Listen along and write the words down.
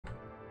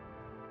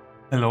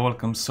Hello,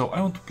 welcome. So I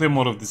want to play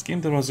more of this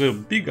game. There was a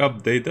big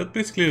update that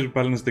basically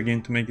rebalanced the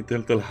game to make it a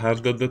little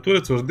harder. The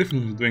turrets were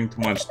definitely doing too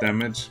much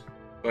damage.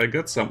 So I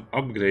got some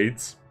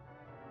upgrades.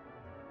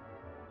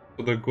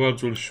 So the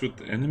guards will shoot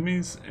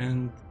enemies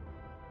and...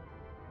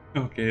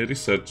 Okay,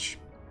 research.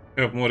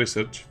 I have more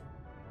research.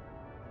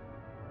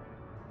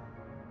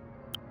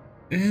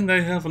 And I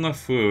have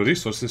enough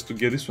resources to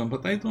get this one,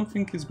 but I don't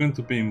think it's going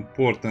to be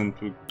important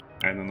to...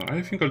 I don't know.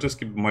 I think I'll just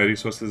keep my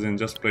resources and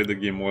just play the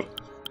game more.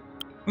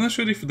 I'm not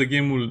sure if the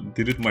game will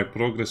delete my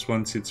progress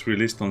once it's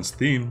released on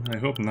Steam. I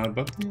hope not,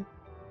 but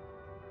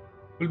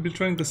we'll be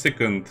trying the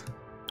second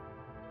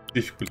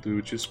difficulty,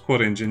 which is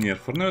Core Engineer.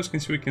 For now, as you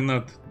can see, we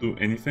cannot do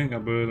anything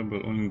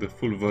available only the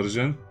full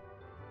version.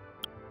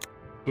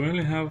 So we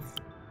only have...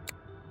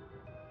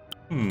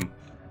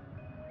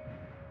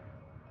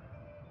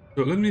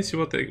 So let me see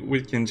what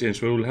we can change.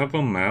 So we'll have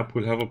a map,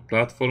 we'll have a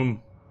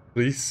platform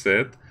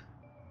preset.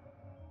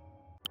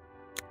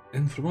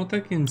 And from what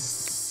I can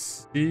see,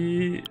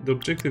 the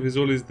objective is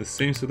always the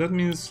same, so that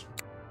means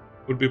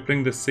we'll be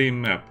playing the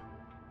same map.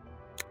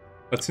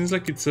 But seems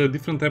like it's a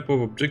different type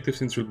of objective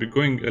since we'll be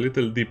going a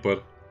little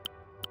deeper.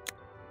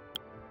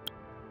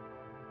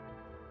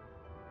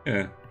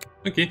 Yeah,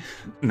 okay,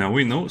 now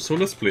we know, so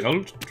let's play.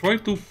 I'll try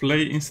to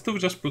play, instead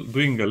of just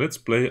doing a let's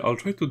play, I'll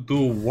try to do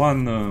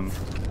one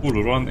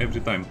full run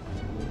every time.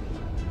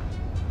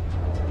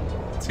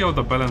 See how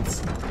the balance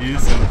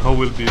is and how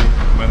we'll be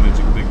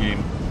managing the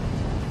game.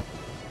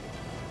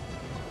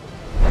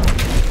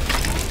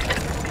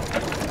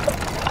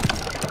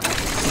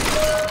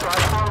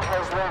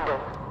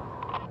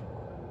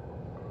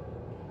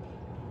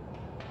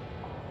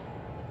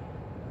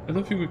 I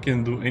don't think we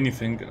can do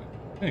anything.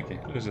 Okay,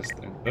 let's just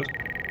enter.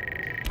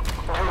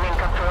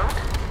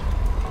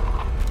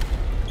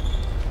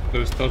 So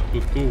we start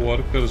with 2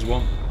 workers,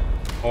 1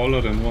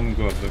 hauler and 1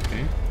 guard,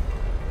 okay.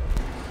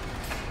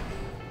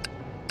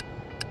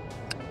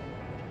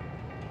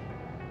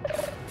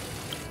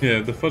 Yeah,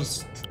 the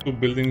first 2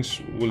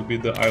 buildings will be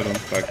the iron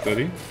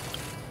factory.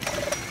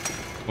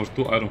 Or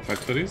 2 iron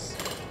factories.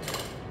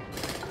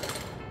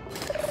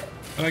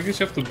 And I guess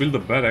you have to build a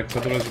barracks,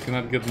 otherwise you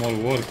cannot get more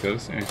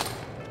workers.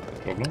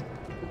 Problem.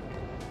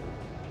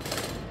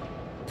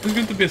 It's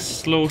going to be a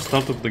slow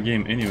start of the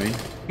game anyway.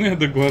 Yeah,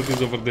 the guard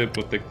is over there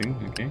protecting,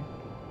 okay.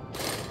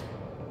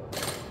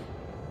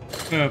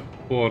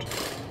 Poor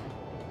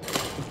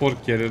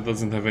carrier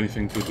doesn't have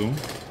anything to do.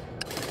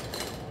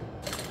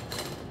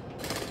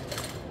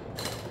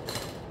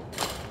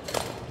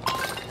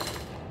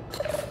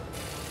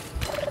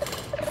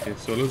 Okay,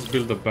 so let's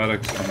build a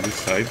barracks on this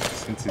side,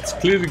 since it's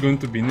clearly going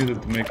to be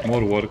needed to make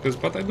more workers,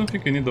 but I don't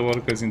think you need the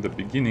workers in the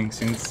beginning,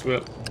 since,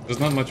 well, there's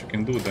not much you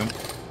can do with them.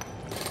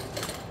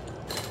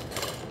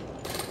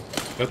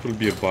 That will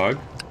be a bug.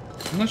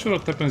 I'm not sure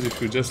what happens if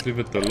you just leave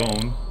it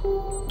alone.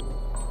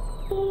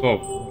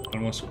 Oh,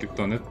 almost clicked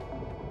on it.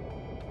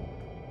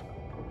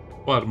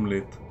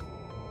 Swarmlet.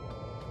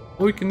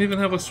 Oh, we can even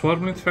have a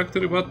Swarmlet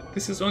factory, but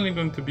this is only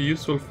going to be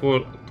useful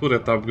for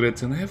turret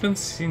upgrades, and I haven't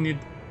seen it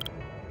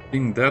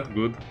being that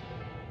good.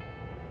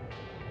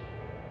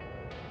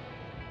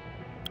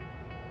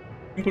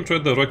 I think we'll try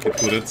the rocket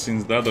turret,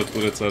 since the other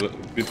turrets are a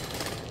bit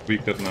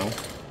weaker now.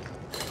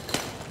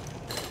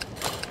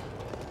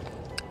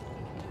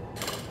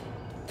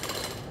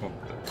 Oh,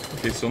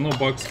 okay, so no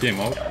bugs came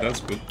out, that's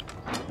good.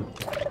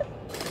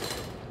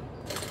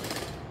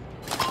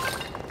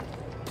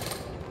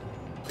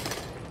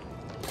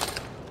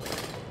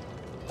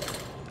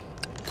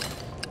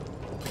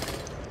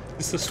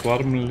 Is this a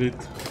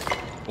Swarmlet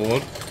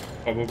or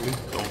probably?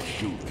 Don't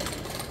shoot.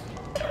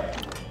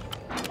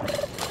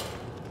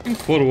 I think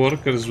 4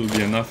 workers will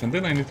be enough, and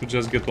then I need to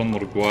just get 1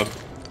 more guard.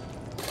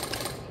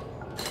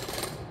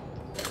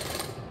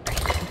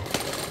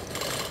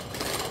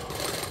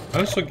 I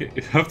also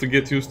have to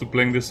get used to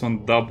playing this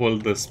on double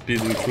the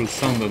speed, which will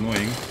sound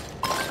annoying.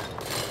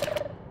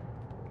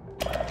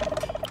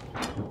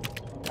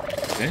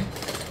 Okay.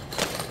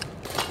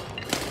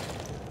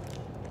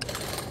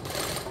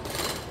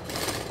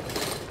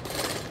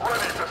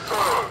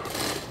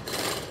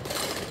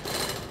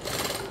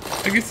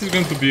 I guess there's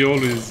going to be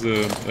always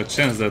a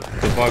chance that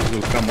the bugs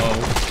will come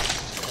out.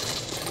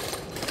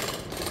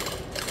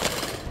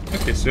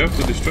 Okay, so you have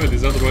to destroy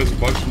these, otherwise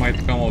bugs might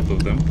come out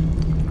of them.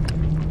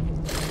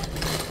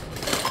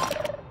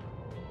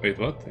 Wait,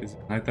 what? Is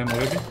it nighttime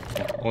already?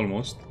 Oh,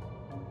 almost.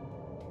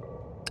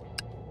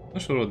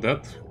 Not sure what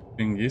that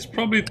thing is.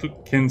 Probably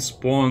can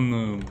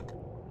spawn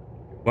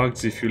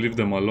bugs if you leave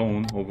them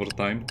alone over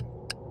time.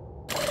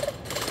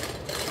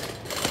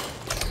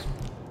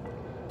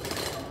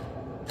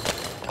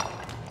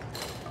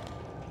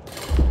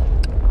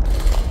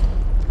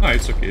 Ah,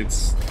 it's okay,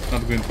 it's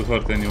not going to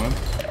hurt anyone.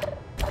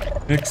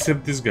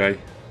 Except this guy.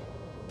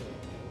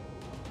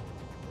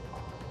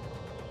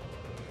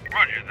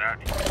 Roger that.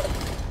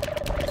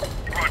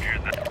 Roger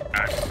that.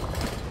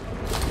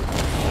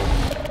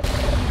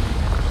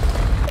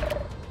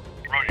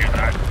 Roger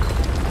that.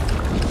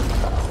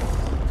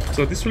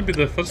 So this will be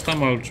the first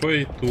time I'll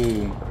try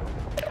to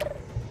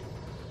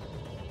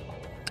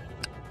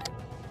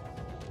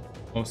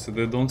Oh, so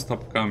they don't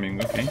stop coming,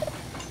 okay.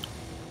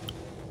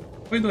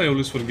 Why do I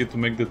always forget to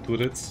make the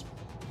turrets?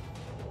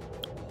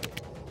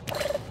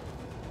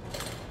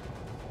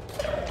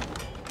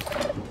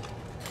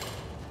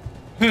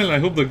 Well, I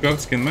hope the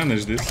guards can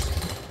manage this.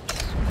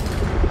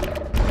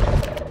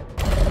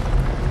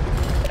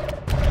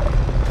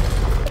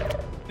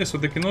 Yeah, so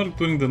they can work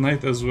during the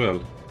night as well.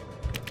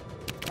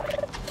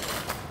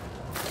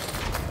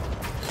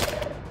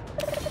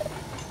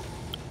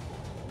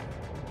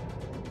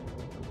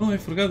 Oh, I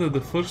forgot that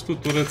the first two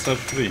turrets are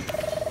free.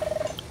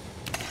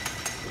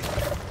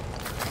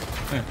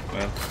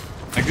 Well,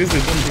 I guess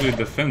they don't really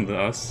defend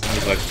us,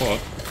 as I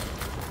thought.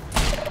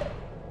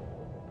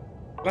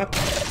 What?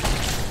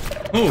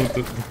 Oh,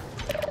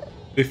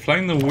 they fly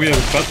in a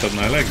weird pattern,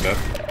 I like that.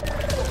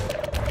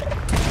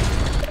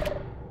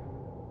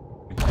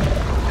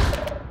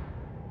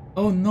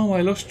 Oh no,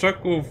 I lost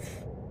track of...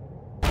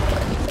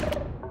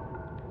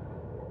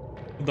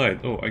 Who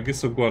died? Oh, I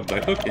guess a guard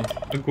died. Okay,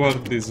 a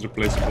guard is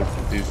replaceable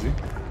for easy.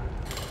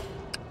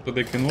 So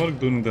they can work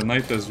during the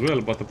night as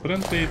well, but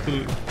apparently it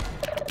will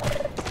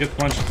get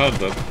much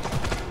harder.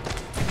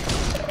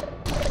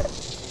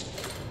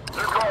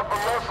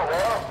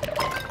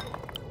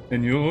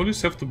 And you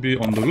always have to be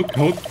on the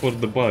lookout for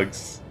the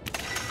bugs.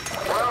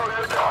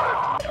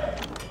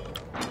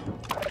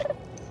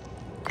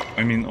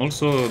 I mean,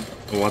 also,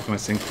 what am I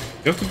saying?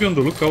 You have to be on the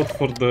lookout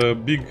for the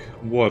big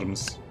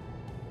worms.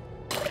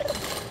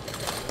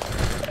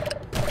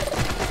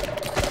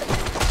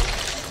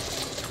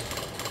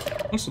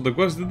 Also, the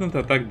guards didn't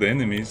attack the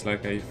enemies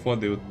like I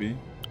thought they would be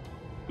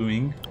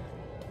doing.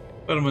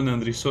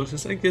 Permanent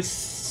resources, I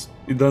guess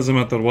it doesn't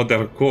matter what they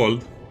are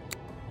called.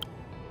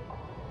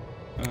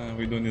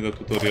 We don't need a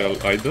tutorial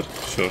either,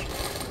 sure.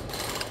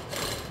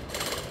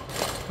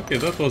 Okay,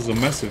 that was a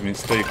massive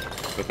mistake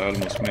that I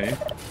almost made.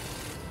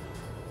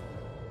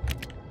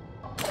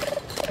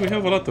 We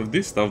have a lot of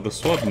this stuff, the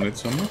sword net,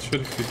 so I'm not sure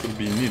if it will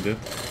be needed.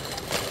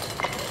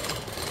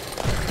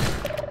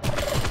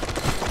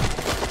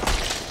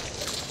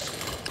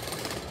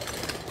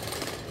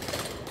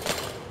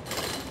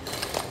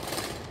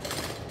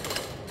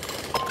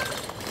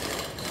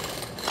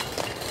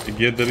 To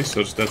get the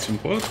resource, that's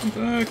important.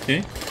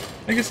 Okay.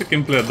 I guess I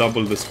can play a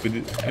double the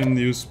speed and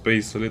use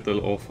space a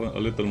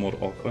little more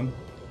often.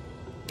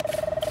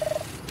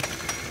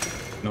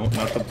 No,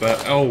 not a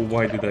bad. Oh,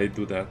 why did I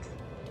do that?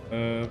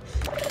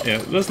 Yeah,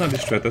 let's not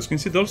destroy it. As you can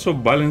see, it also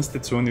balanced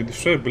it, so when you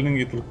destroy a building,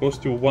 it will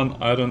cost you 1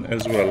 iron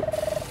as well.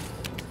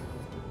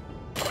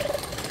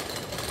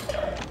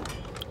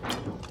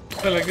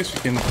 Well, I guess we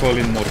can call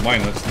in more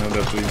miners now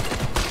that we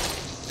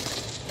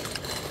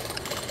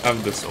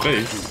have the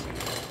space.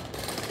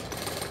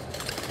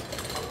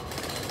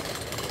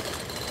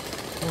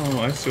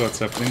 Oh, I see what's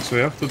happening. So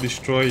we have to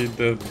destroy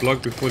the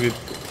block before the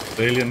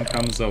alien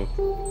comes out.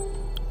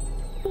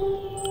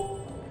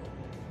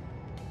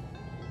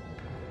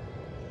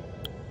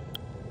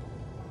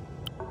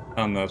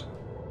 Honor.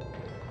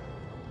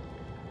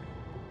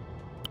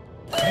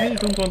 I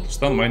don't want to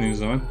stun my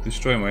enemies, I want to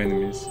destroy my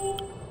enemies.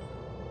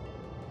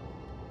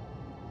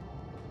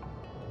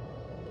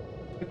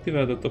 Active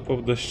at the top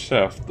of the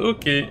shaft.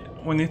 Okay,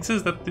 when it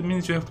says that, it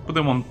means you have to put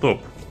them on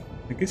top.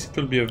 I guess it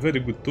will be a very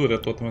good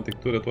turret,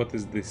 automatic turret. What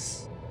is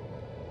this?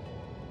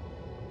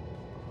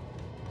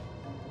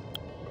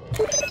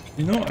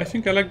 You know, I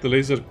think I like the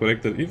laser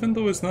corrector, even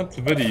though it's not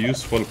very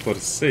useful per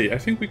se. I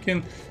think we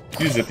can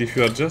use it if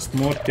you are just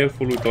more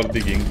careful with our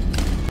digging.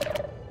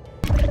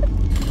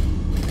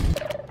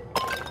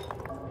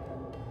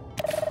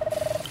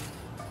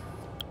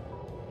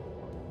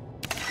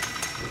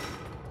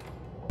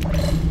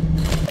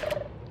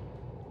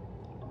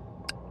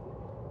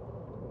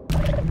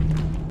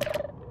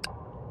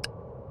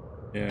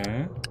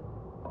 Yeah.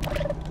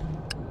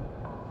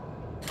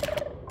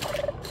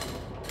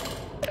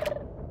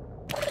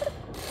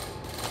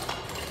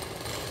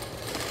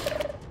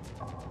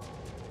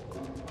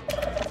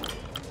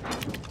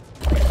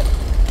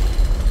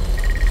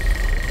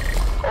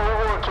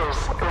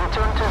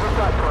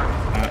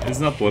 It's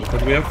not worth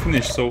it. We have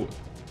finished. So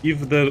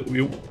if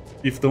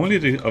the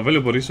only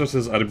available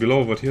resources are below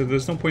over here,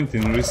 there's no point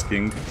in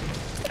risking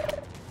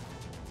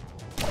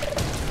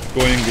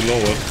going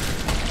lower.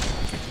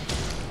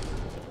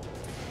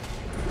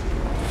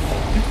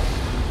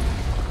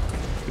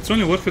 It's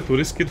only worth it to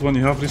risk it when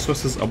you have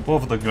resources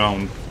above the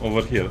ground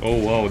over here. Oh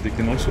wow, they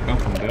can also come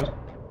from there.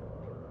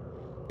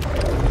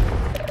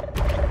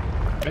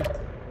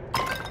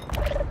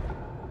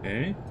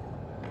 Okay.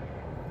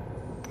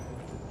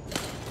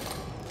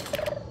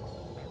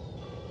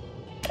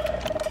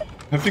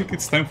 I think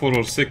it's time for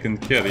our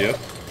second carrier.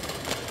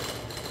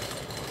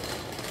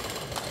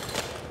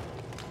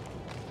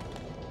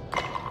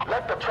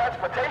 Let the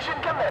transportation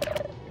commence.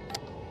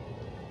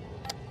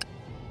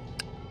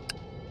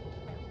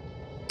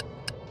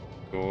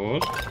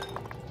 Good.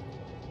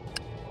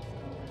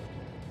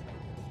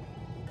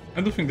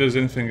 I don't think there's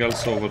anything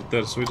else over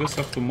there, so we just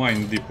have to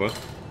mine deeper.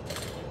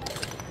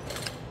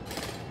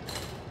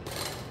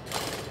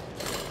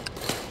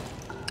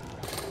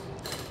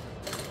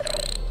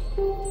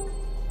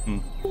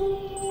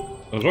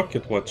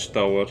 rocket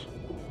watchtower.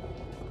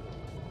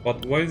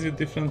 But why is it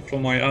different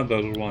from my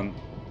other one?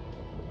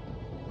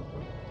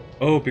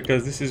 Oh,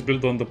 because this is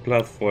built on the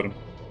platform.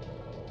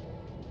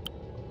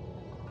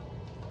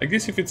 I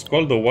guess if it's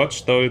called a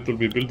watchtower, it will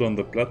be built on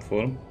the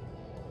platform.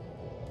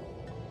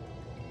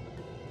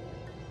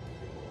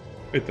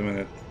 Wait a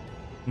minute.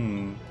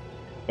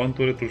 One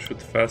turret will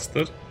shoot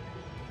faster.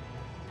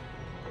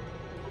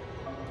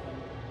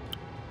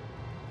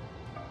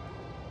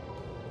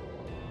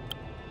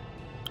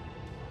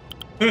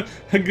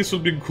 I guess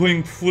we'll be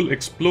going full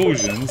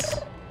explosions.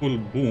 Full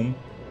boom.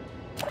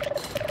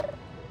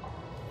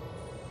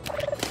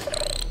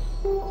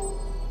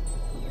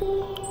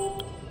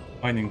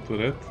 Mining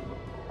turret.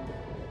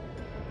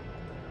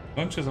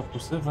 Launches up to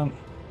 7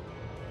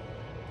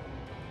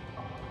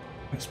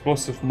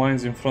 explosive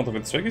mines in front of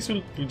it. So I guess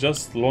you'll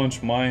just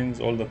launch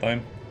mines all the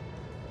time.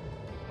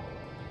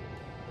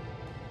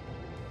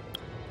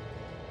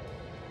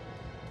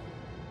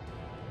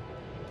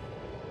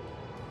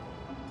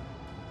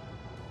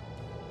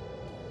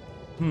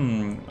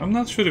 I'm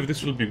not sure if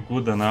this will be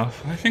good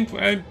enough. I think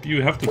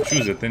you have to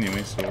choose it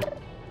anyway, so...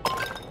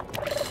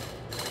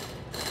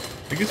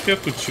 I guess we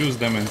have to choose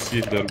them and see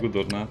if they're good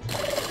or not.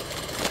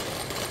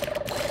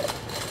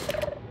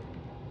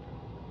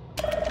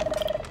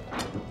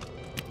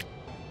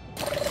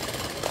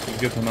 We'll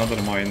get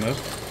another miner.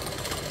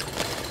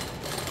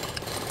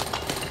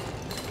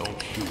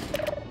 Don't shoot.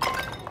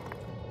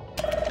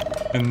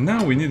 And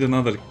now we need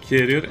another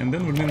carrier, and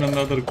then we need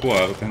another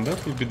guard, and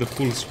that will be the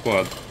full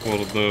squad for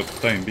the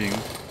time being.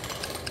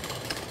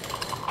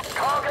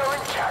 Cargo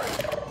and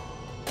challenge.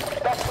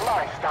 That's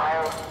my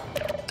style.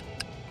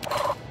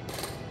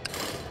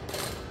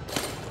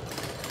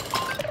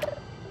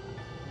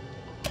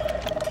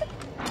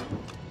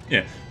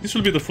 Yeah, this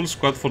will be the full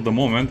squad for the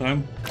moment.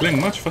 I'm playing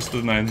much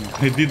faster than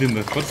I did in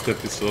the first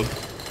episode.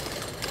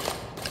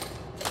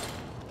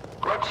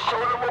 Let's show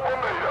them what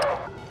we're made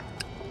of.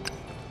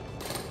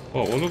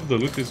 Oh, all of the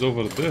loot is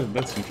over there.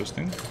 That's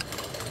interesting.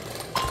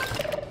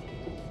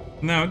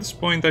 Now, at this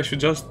point, I should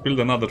just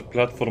build another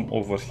platform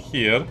over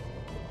here.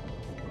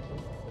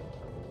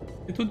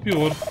 It would be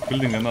worth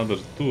building another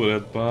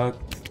turret, but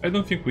I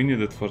don't think we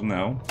need it for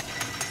now.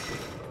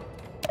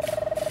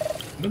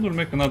 Then we'll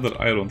make another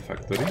iron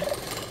factory.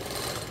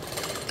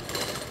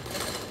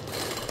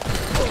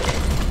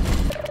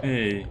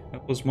 Hey,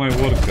 that was my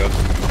worker.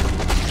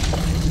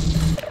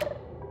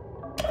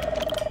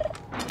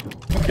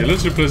 Okay,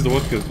 let's replace the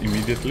worker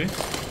immediately.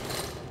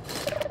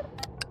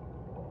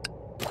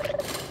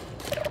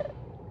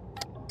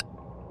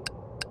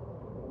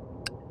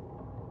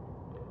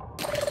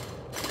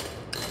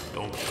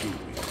 Don't shoot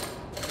me.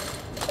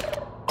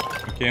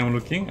 Okay, I'm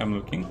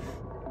looking.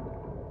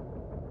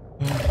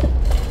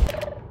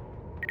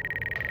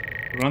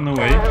 Run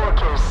away.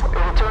 Workers,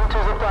 return to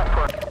the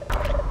platform.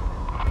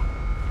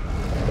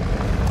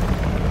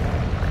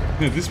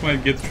 This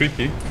might get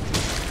tricky,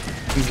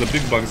 since the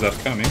big bugs are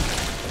coming.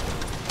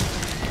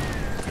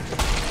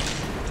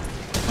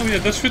 Oh yeah,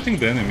 they're shooting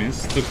the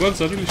enemies. The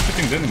guards are really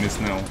shooting the enemies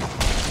now.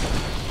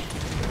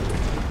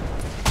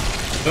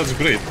 That's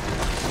great.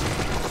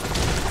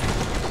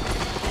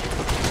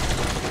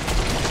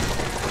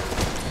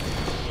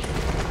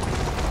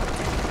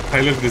 I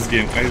love this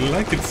game. I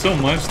like it so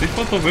much. They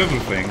thought of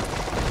everything.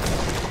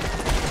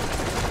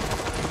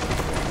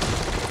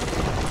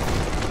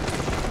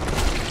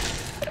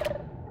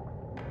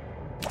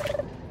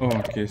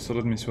 Okay, so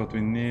let me see what we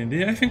need.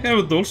 Yeah, I think I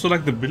would also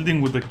like the building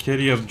with the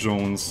carrier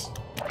drones.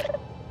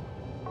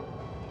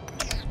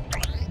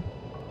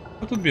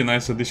 That would be a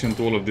nice addition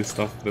to all of this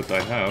stuff that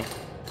I have.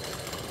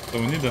 So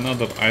we need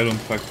another iron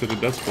factory,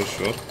 that's for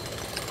sure.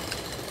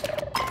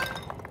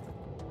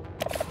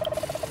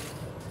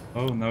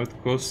 Oh, now it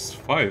costs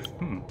 5.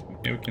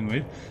 Okay, we can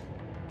wait.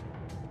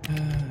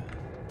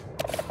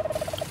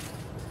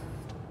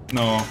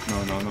 No.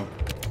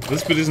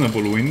 Let's be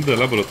reasonable, we need the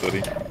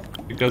laboratory.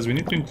 Because we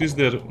need to increase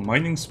their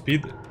mining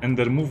speed and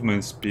their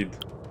movement speed.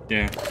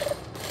 Yeah.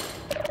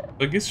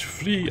 I guess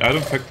 3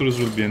 iron factories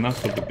will be enough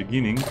for the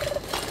beginning.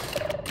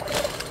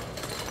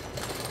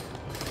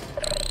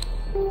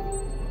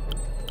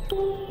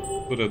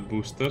 Turret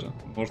booster,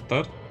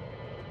 mortar.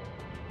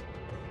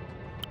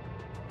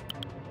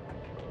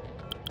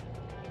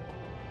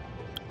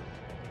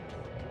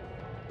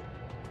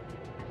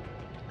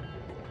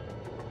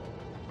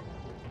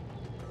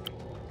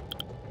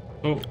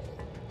 Oh.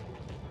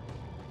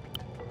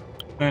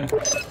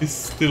 These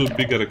still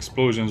bigger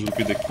explosions will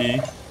be the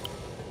key.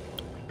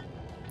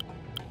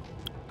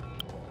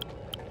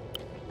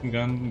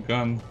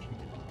 Gun.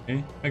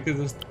 Okay, I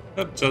guess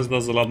that just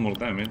does a lot more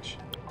damage.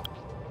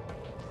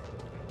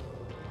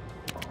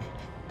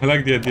 I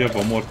like the idea of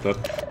a mortar.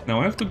 Now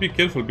I have to be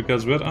careful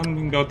because we're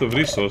running out of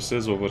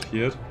resources over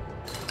here.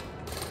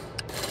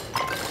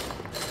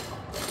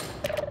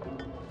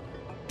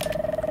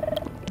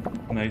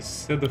 And I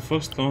said the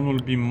first one will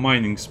be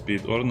mining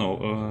speed, or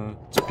no,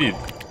 speed.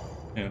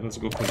 Yeah, let's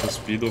go for the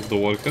speed of the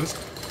workers.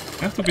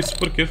 I have to be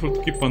super careful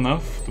to keep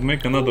enough to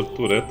make another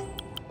turret.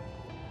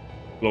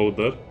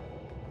 Loader.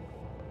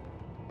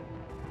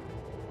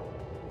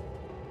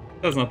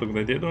 That's not a good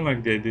idea. I don't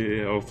like the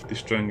idea of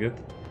destroying it.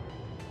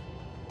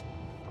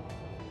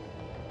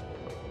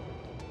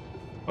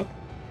 What?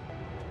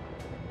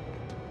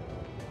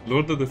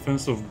 Lower the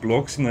defense of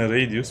blocks in a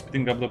radius,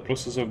 speeding up the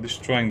process of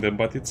destroying them,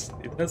 but it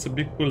has a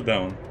big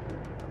cooldown.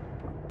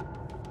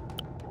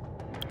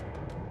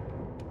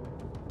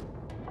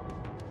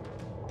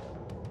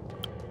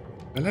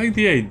 I like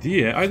the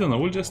idea. I don't know,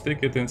 we'll just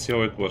take it and see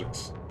how it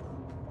works.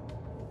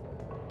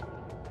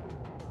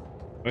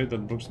 Right,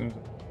 that blocks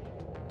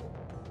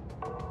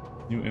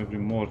new every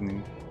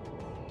morning.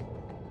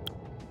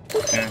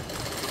 Yeah.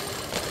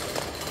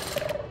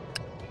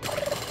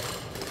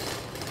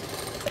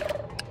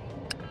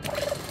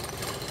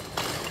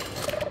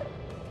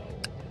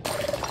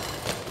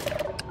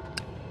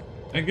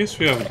 I guess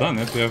we have done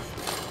it. We have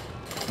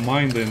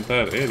mined the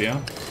entire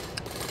area.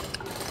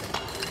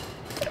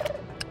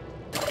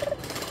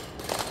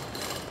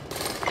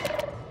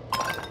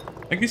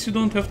 I guess you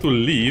don't have to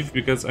leave,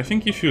 because I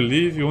think if you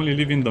leave, you only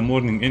leave in the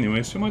morning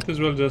anyway, so you might as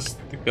well just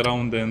stick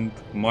around and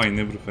mine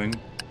everything.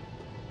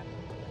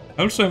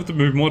 I also have to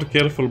be more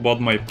careful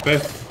about my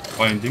path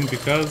finding,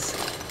 because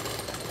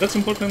that's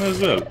important as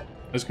well.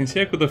 As you can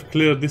see, I could have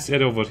cleared this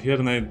area over here,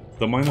 and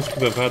the miners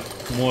could have had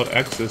more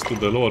access to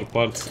the lower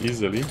parts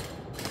easily.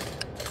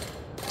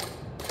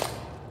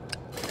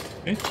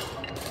 Okay.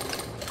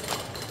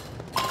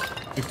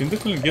 You can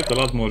definitely get a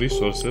lot more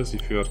resources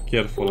if you are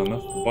careful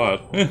enough,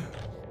 but...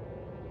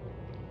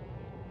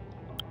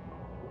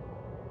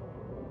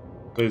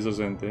 lasers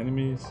and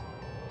enemies.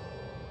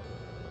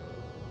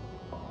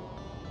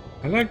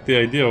 I like the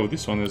idea of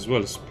this one as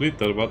well,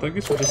 splitter, but I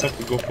guess we just have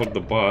to go for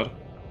the bar.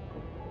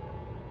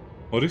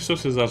 Our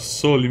resources are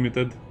so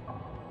limited.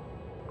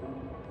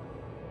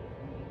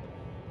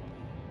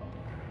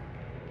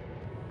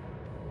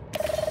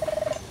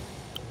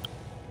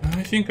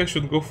 I think I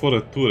should go for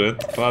a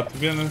turret, but to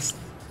be honest,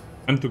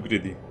 I'm too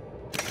greedy.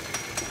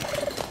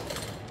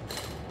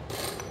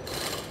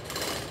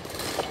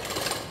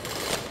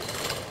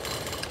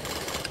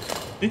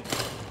 See?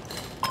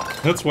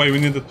 That's why we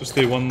needed to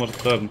stay one more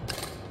turn,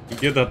 to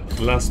get that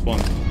last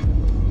one.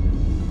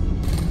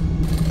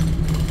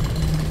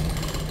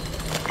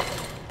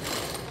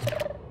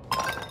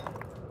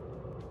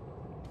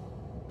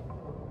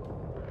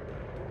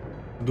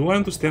 Do I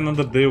want to stay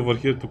another day over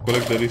here to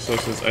collect the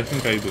resources? I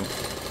think I do.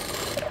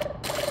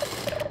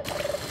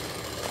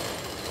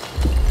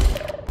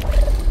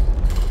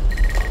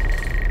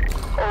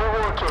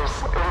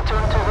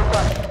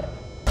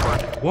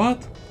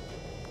 What?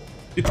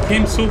 It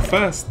came so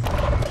fast.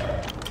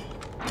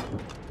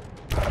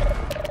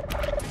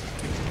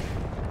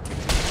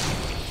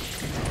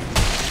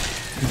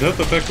 That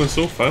attack was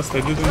so fast,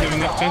 I didn't even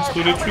have chance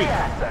to retreat.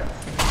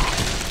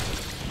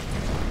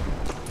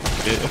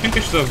 Okay, I think I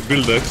should have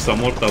built some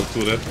mortar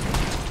turret.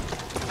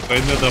 I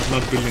ended up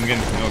not building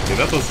anything. Okay,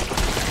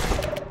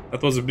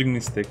 that was a big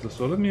mistake.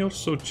 So let me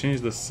also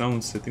change the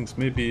sound settings.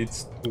 Maybe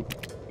it's too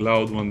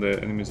loud when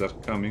the enemies are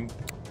coming.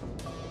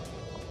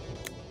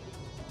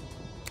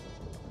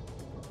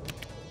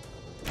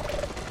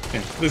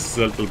 Okay, this is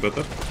a little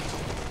better.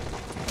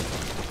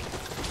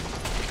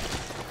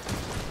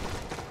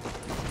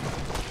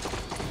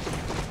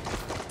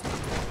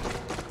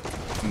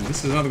 And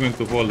this is not going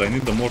to hold. I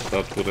need the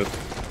mortar turret.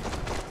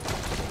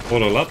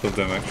 Or a lot of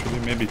them actually,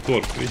 maybe 2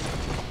 or 3.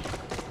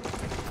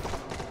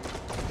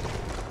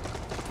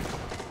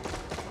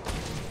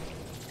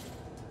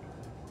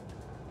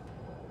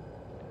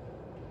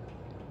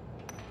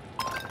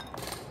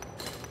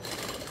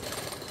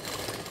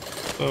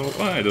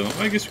 So, I don't know,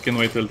 I guess we can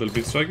wait a little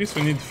bit. So I guess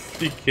we need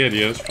 3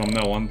 carriers from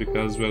now on,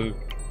 because we're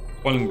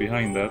falling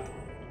behind that.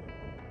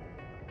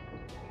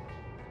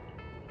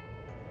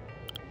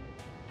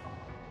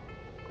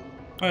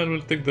 I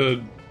will take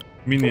the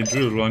mini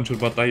drill launcher,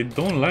 but I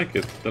don't like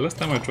it. The last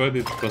time I tried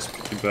it, it was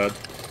pretty bad.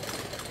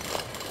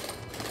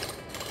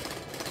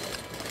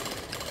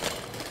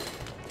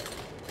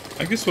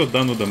 I guess we're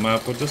done with the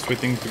map. We're just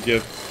waiting to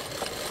get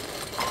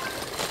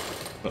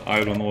the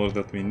iron ore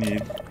that we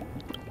need.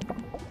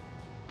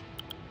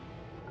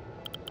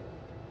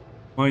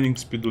 Mining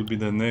speed will be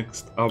the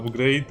next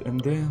upgrade,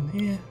 and then,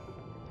 yeah.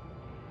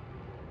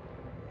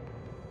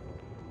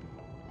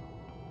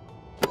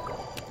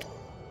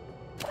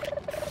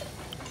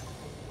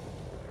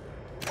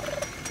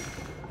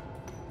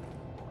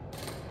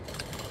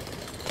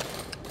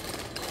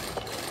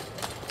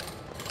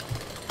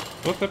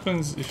 What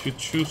happens if you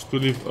choose to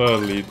leave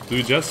early? Do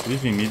you just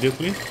leave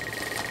immediately?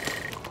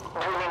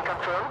 Drilling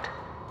confirmed.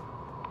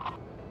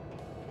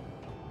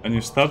 And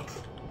you start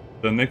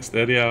the next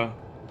area?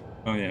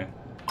 Oh yeah.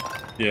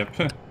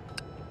 Yep.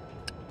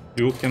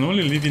 You can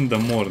only leave in the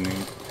morning.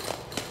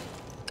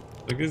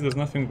 I guess there's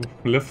nothing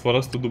left for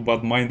us to do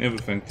but mine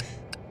everything.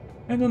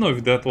 I don't know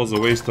if that was a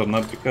waste or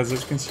not, because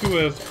as you can see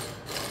we're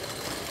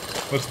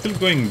still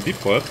going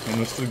deeper and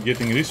we're still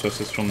getting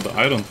resources from the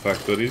iron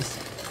factories.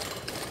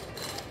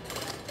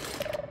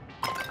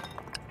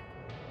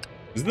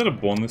 Is there a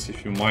bonus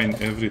if you mine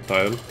every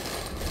tile?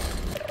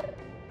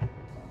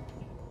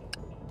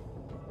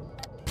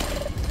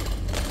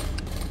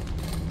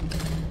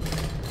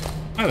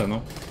 I don't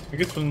know. I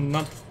guess we'll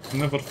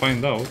never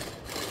find out.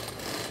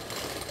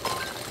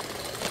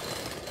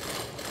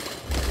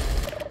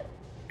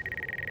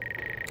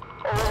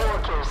 All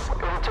workers,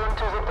 return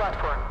to the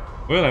platform.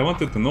 Well, I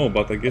wanted to know,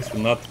 but I guess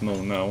we'll not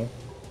know now.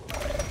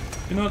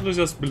 You know what, let's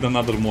just build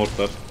another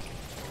mortar.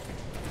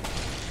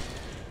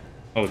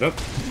 Oh,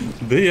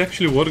 they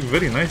actually work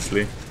very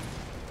nicely.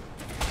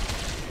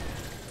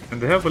 And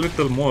they have a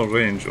little more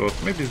range, or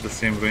maybe it's the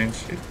same range.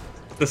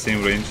 It's the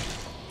same range.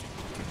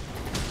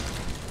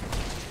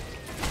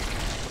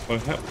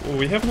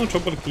 We have no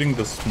trouble killing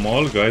the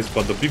small guys,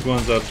 but the big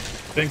ones are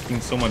tanking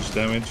so much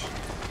damage.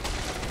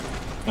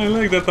 I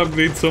like that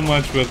upgrade so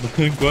much, where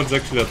the guards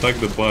actually attack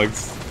the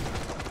bugs.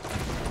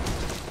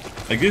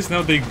 I guess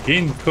now they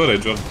gain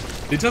courage, or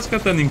they just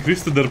got an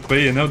increase to their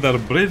pay, and now they're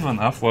brave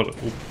enough, or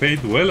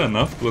paid well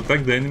enough, to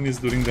attack the enemies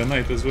during the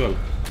night as well.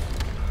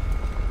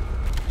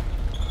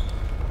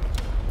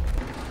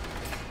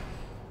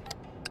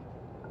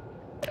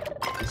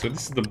 Okay, so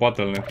this is the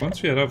bottleneck.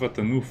 Once we arrive at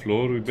a new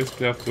floor, we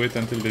basically have to wait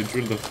until they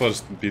drill the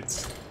first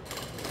bits.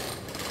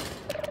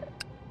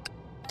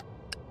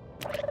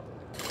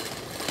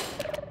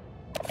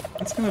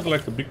 It's kind of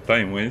like a big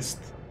time waste.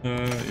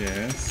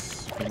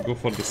 Yes, we'll go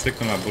for the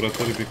second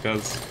laboratory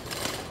because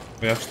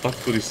we have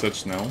stuff to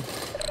research now.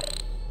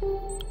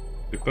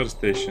 Repair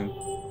station.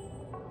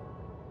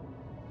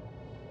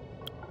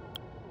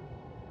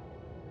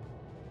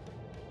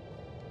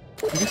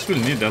 I guess we'll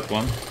need that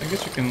one. I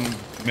guess we can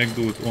make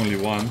do with only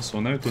one, so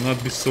now it will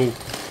not be so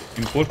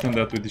important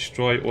that we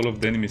destroy all of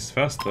the enemies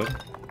faster.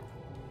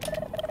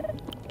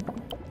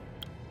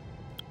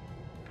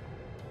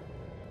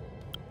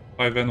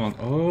 N1.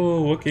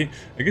 Oh, okay.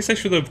 I guess I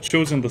should have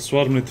chosen the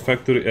Swarmlet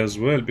factory as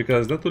well,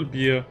 because that will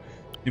be a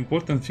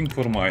important thing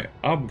for my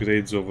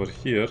upgrades over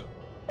here.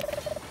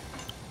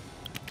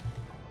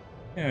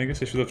 Yeah, I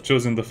guess I should have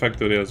chosen the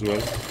factory as well.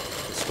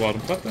 The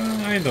swarm, but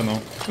I don't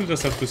know. We'll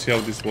just have to see how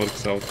this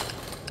works out.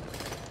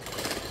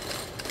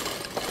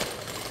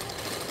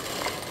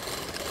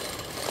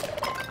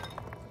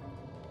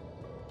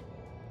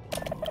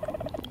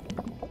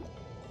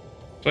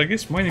 So I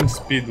guess mining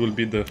speed will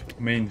be the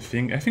main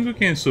thing. I think we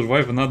can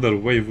survive another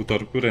wave with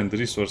our current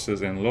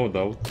resources and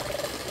loadout.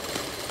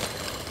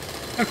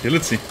 Okay,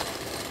 let's see.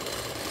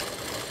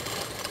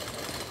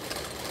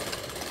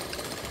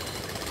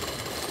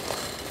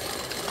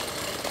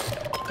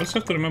 Also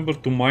have to remember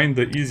to mine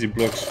the easy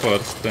blocks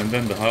first and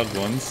then the hard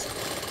ones.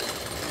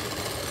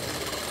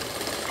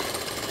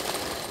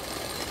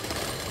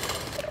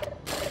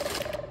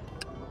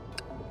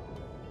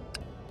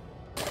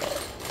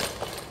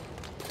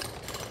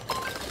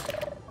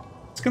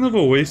 It's kind of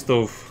a waste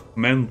of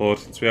manpower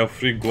since we have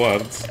 3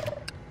 guards.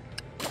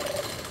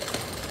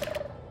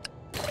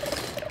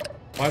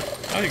 But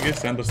I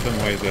guess I understand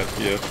why they're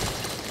here.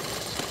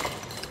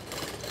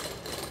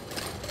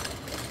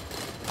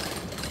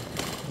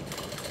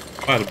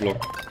 Fire block.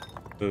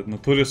 The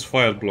notorious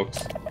fire blocks.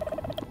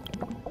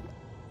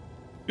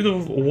 Speed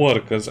of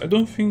workers. I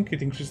don't think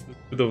it increases the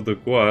speed of the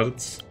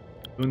guards.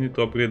 Don't need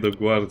to upgrade the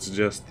guards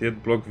just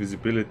yet. Block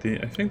visibility.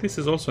 I think this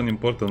is also an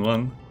important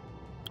one.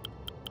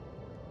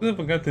 I could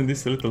have gotten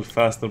this a little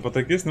faster, but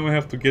I guess now I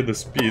have to get the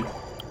speed.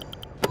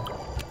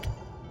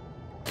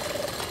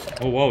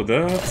 Oh wow,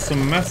 that's a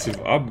massive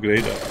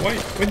upgrade.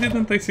 Why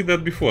didn't I see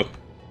that before?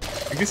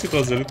 I guess it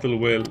was a little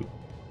well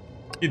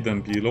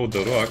hidden below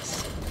the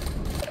rocks.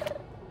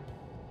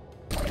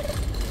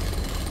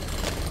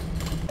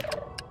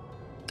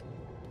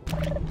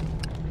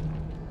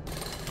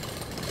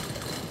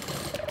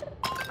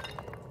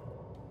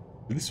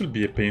 This will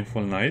be a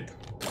painful night.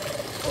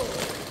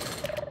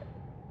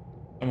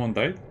 Someone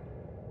died?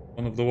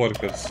 One of the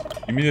workers.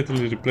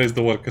 Immediately replace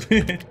the worker.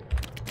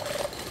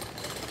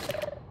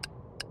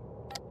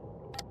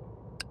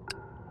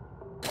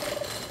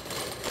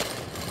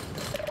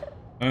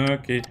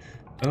 Okay.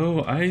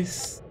 Oh, I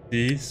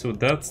see. So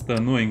that's the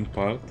annoying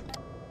part.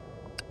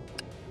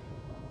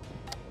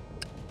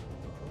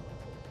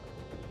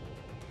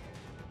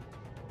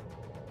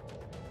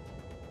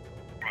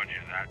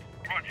 Roger that.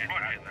 Roger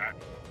that.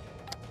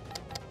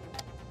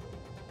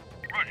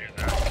 Roger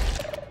that.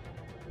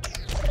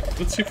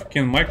 Let's see if we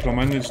can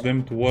micromanage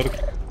them to work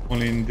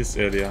only in this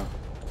area.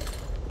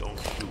 Don't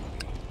shoot me.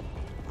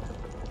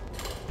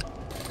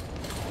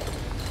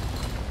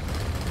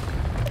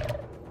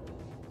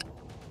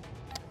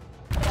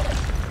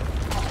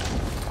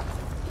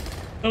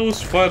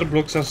 Those fire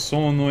blocks are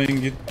so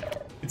annoying.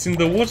 It's in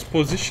the worst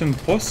position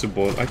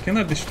possible. I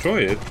cannot destroy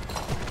it.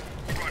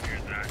 Roger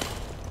that.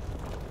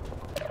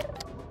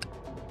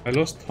 I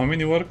lost how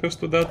many workers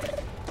to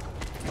that?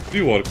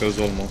 3 workers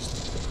almost.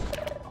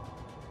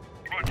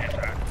 Roger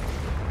that.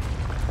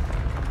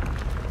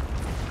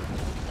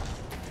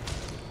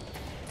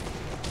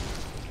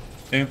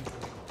 Yeah.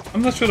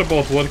 I'm not sure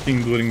about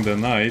working during the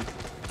night.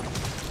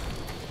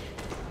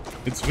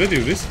 It's very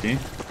risky.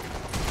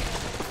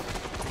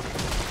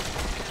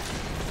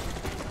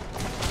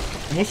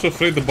 I'm also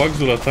afraid the bugs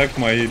will attack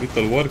my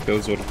little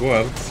workers or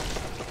guards.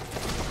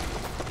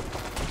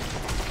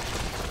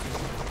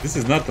 This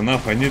is not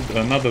enough. I need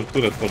another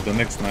turret for the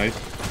next night.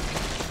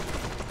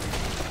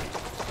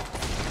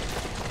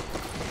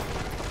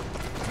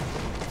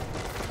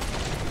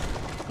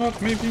 Or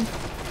maybe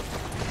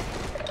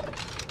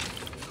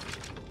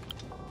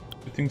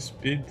shooting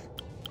speed.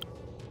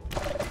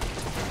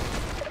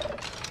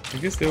 I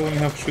guess they only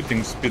have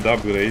shooting speed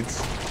upgrades.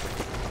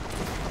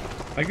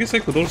 I guess I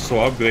could also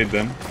upgrade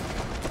them.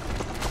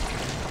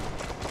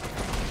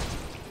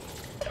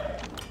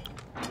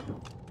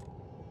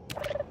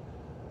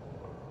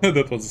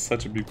 That was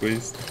such a big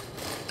waste.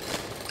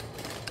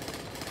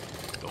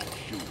 Don't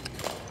shoot me.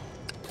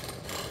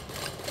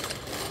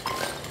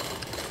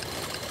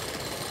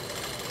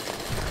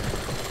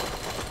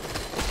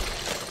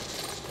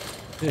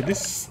 Yeah,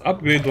 this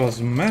upgrade was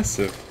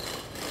massive.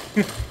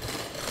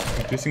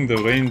 Increasing the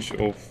range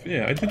of...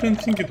 Yeah, I didn't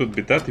think it would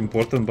be that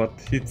important, but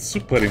it's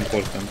super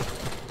important.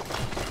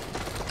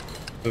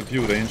 The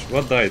view range.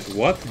 What died?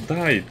 What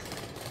died?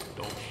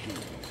 Don't shoot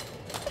me.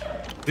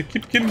 They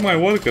keep killing my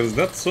workers.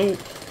 That's so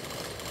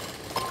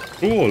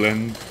cruel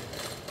and...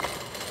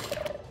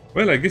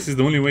 Well, I guess it's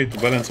the only way to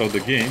balance out the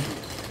game.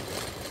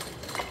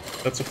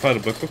 That's a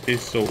fireblock. Okay,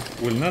 so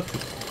we'll not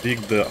dig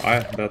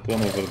that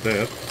one over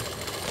there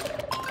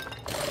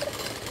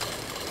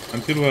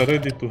until we're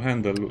ready to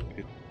handle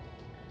it.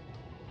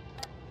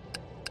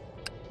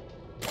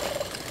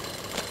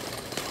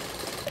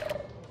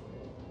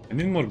 I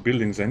need more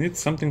buildings. I need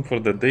something for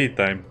the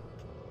daytime.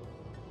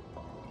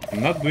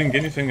 I'm not doing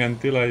anything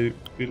until I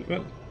feel...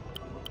 Well,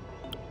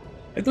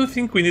 I don't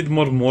think we need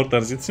more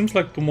mortars. It seems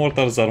like 2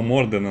 mortars are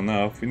more than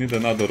enough. We need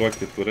another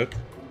rocket turret.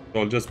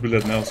 So I'll just build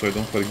it now so I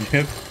don't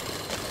forget.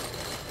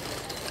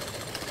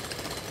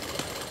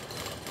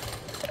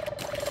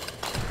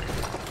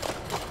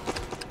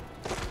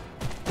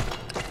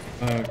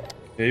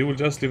 Okay, we'll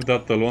just leave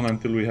that alone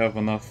until we have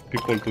enough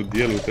people to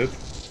deal with it.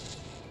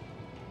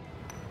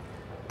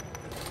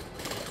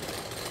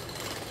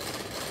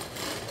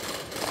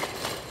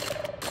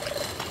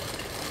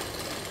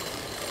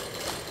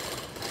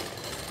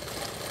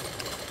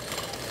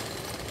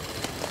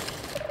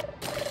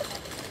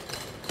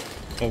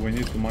 Oh, we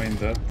need to mine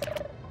that.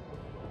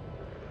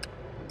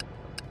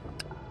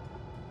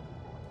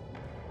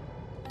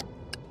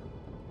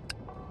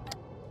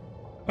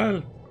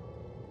 Well,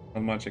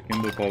 not much I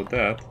can do about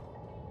that.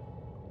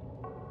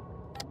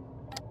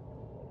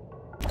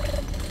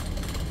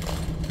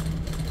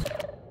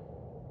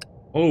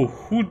 Oh,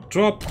 who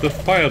dropped the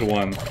fire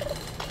one?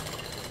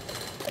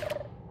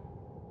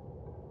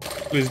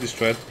 Please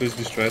destroy it, please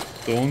destroy it.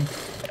 Don't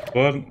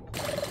burn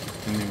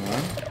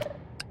anyone.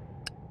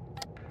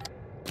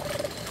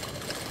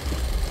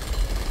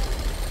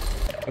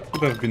 That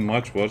could have been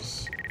much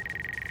worse.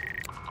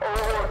 All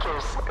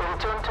workers,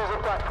 return to the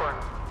platform.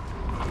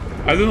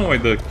 I don't know why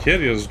the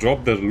carriers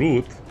drop their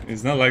loot.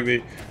 It's not like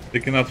they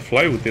cannot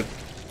fly with it.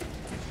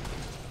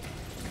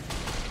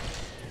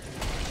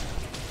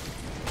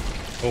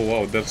 Oh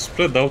wow, they're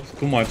spread out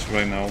too much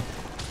right now.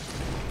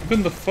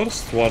 Even the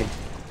first warp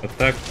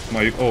attacked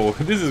my... Oh,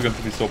 this is going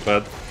to be so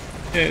bad.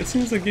 Yeah, it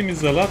seems the game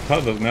is a lot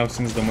harder now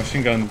since the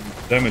machine gun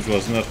damage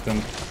was nerfed, and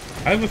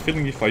I have a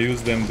feeling if I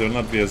use them, they'll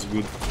not be as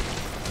good.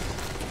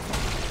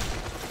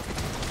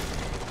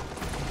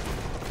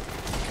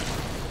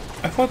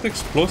 I thought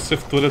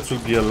explosive turrets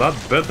would be a lot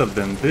better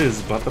than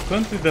this, but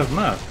apparently they're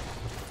not.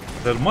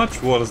 They're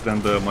much worse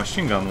than the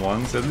machine gun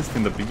ones, at least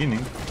in the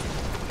beginning.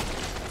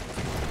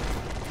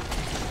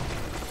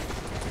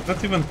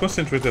 Not even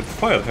concentrated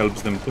fire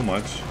helps them too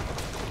much.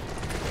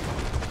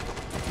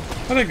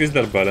 But I guess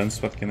they're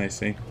balanced, what can I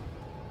say?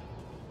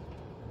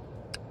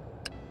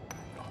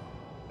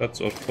 That's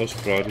our first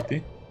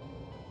priority.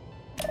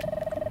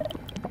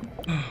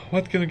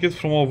 What can we get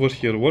from over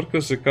here?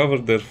 Workers recover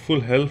their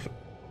full health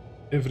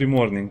every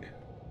morning.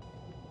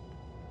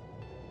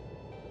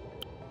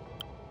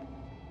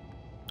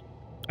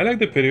 I like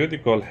the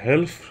periodical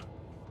health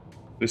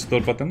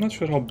restore, but I'm not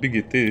sure how big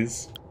it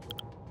is.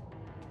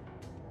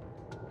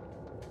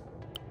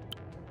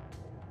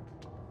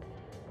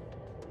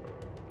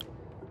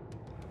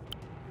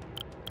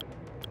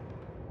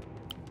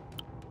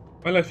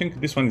 Well, I think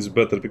this one is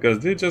better because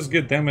they just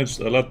get damaged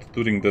a lot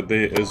during the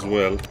day as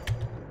well.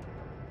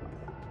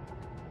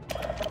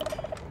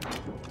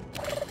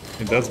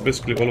 And that's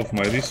basically all of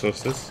my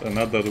resources.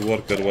 Another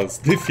worker was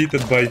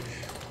defeated by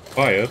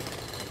fire.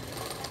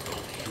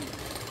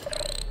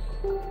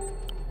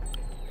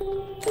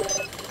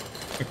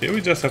 Okay, we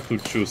just have to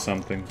choose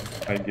something.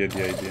 I get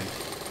the idea.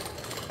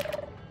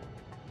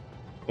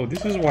 Oh,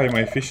 this is why my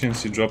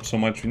efficiency dropped so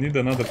much. We need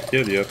another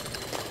carrier.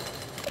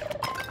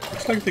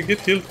 Looks like they get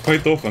healed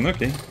quite often,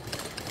 okay.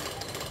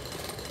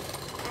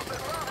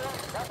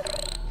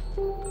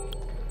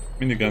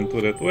 Minigun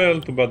turret.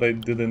 Well, too bad I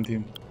didn't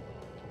even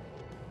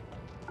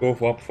go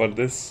up for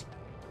this.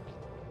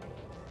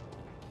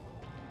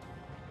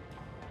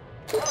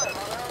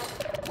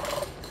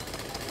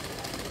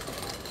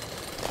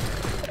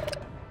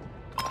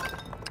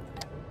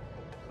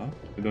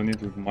 We don't need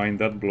to mine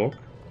that block.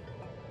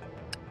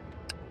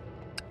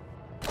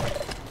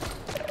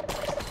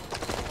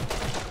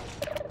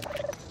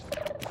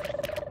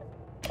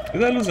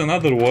 Did I lose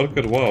another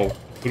worker? Wow.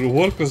 The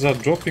workers are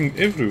dropping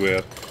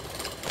everywhere.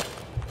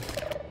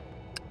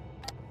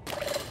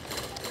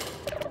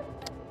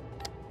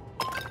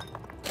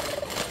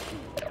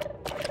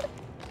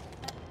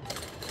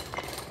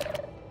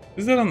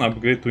 Is there an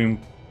upgrade to him?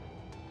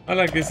 Well,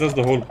 I guess that's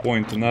the whole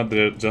point, to not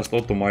just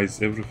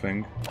automize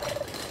everything.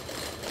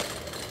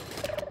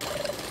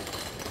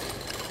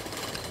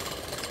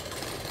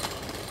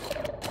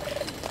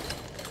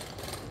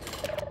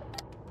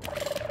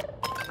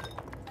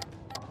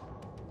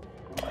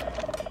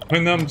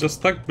 Right now I'm just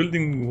stuck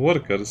building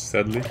workers,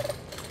 sadly.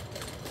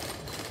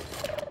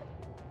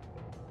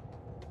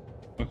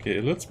 Okay,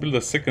 let's build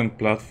a second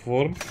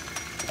platform.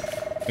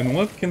 And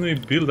what can we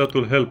build that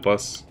will help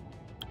us?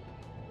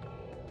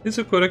 This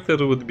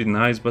corrector would be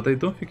nice, but I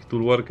don't think it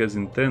will work as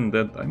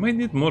intended. I might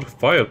need more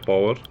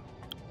firepower.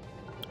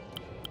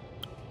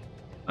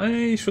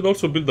 I should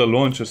also build a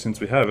launcher since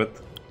we have it.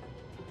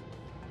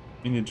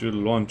 Mini drill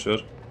launcher.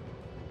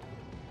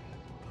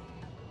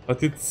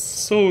 But it's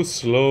so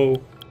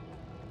slow.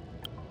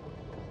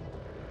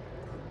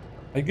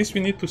 I guess we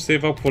need to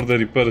save up for the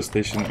repair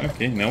station.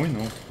 Okay, now we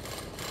know.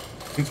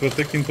 Since we're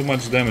taking too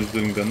much damage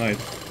during the night.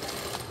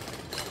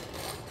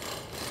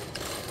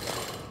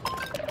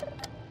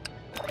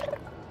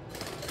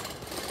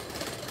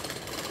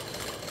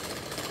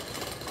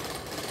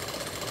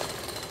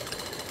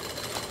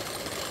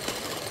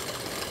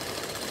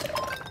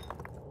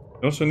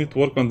 We also need to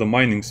work on the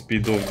mining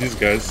speed of these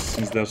guys,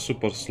 since they're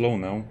super slow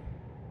now.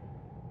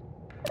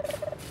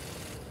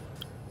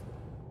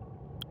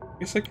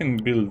 Guess I can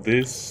build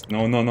this.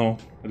 No.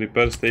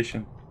 Repair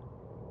station.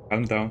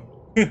 Calm down.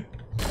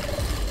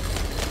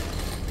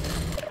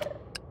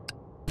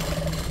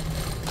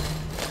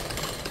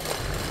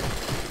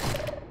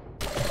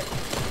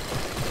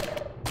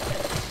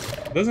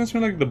 Doesn't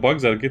seem like the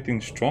bugs are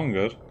getting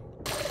stronger.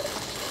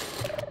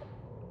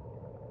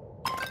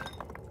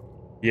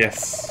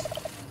 Yes.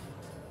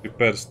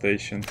 Repair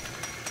station.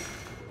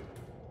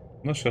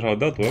 Not sure how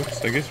that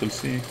works. I guess we'll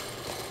see.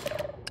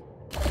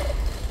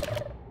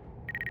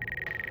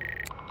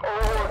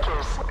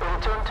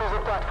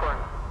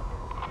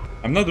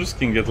 I'm not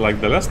risking it like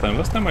the last time.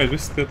 Last time I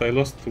risked it, I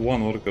lost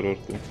one worker or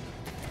two.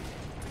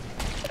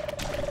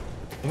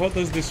 So how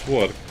does this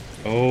work?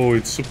 Oh,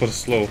 it's super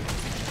slow.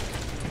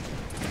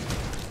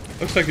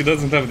 Looks like it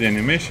doesn't have the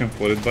animation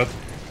for it, but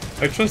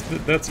I trust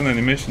that that's an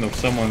animation of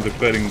someone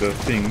repairing the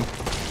thing.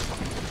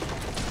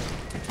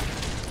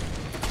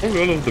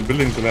 Probably all of the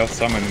buildings will have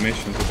some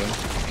animation to them.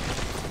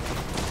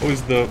 Oh,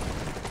 it's the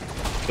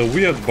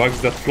weird bugs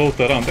that float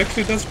around.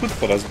 Actually, that's good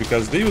for us,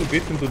 because they will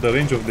get into the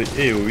range of the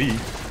AoE.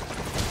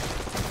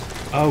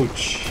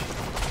 Ouch.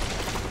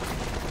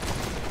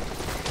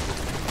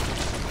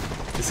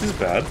 This is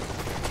bad.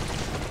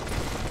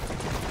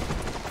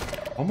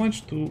 How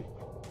much do...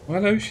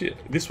 Well, I wish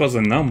this was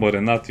a number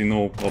and not, you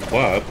know, a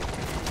bar.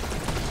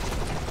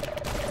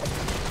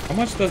 How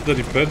much does the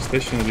repair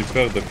station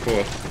repair the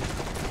core?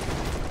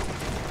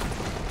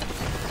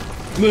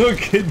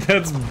 Okay,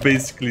 that's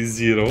basically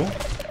zero.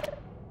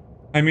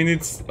 I mean,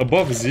 it's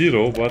above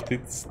zero, but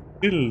it's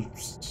still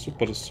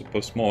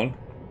super small.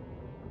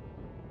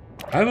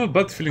 I have a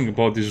bad feeling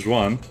about this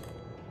run.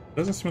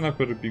 Doesn't seem like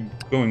we'll be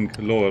going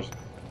lower.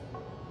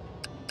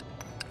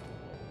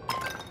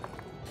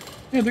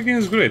 Yeah, the game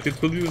is great. It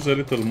could use a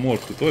little more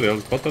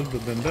tutorials, but other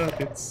than that,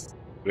 it's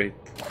great.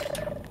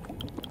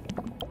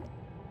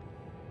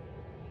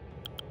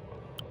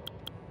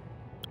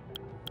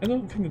 I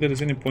don't think there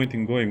is any point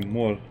in going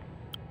more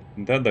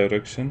in that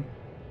direction.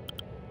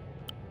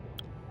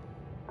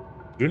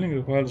 Drilling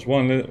requires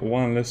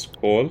one less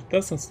coal.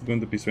 That's not going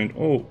to be strange.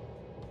 Oh,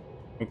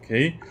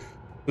 okay.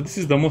 So this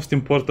is the most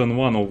important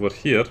one over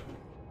here.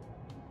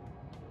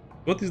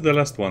 What is the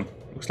last one?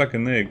 Looks like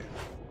an egg.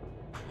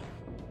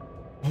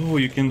 Oh,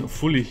 you can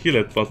fully heal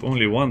it, but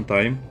only one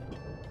time.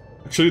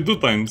 Actually, 2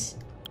 times.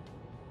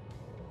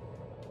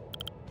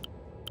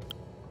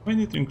 I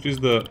need to increase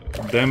the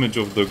damage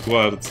of the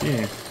guards.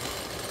 Yeah.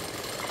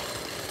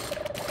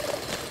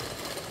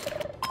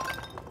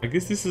 I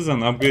guess this is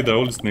an upgrade I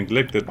always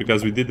neglected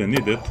because we didn't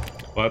need it,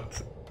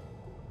 but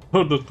in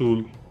order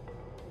to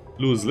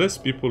lose less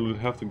people, we'll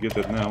have to get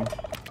it now.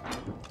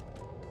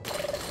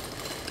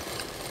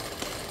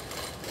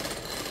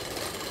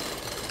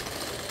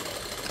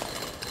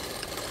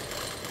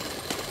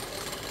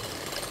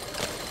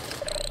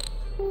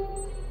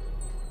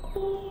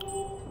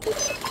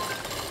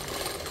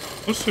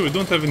 Also, we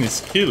don't have any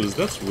skills,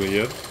 that's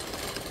weird.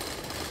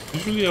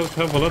 Usually I would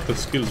have a lot of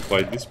skills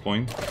by this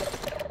point.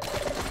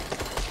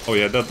 Oh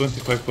yeah, that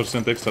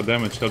 25% extra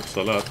damage helps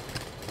a lot.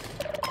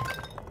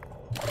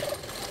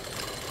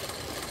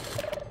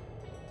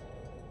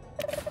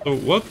 So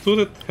what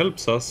turret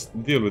helps us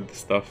deal with this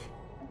stuff?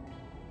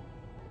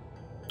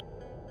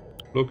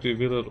 Block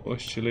revealer,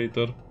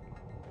 oscillator.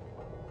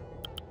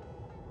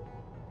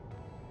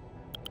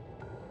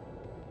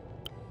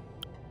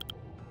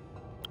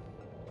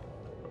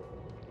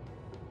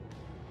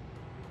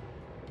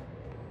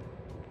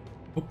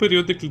 How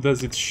periodically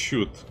does it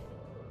shoot?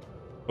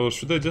 Or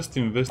should I just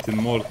invest in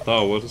more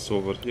towers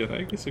over here?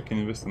 I guess I can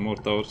invest in more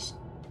towers.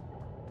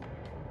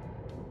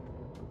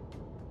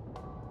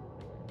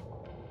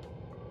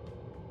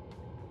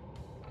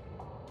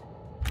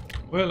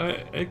 Well,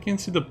 I can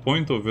see the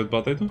point of it,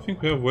 but I don't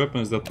think we have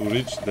weapons that will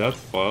reach that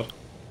far.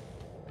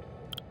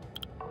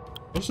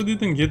 Also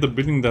didn't get the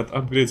building that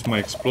upgrades my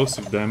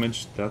explosive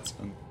damage, that's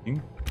a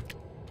thing.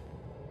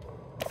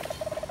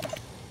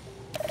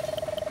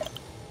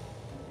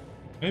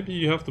 Maybe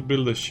you have to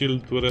build a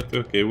shield turret.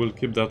 Okay, we'll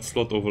keep that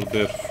slot over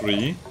there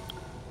free.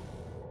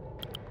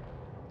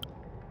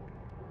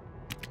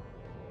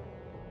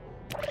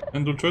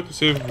 And we'll try to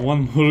save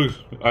one more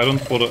iron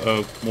for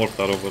a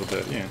mortar over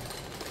there, yeah.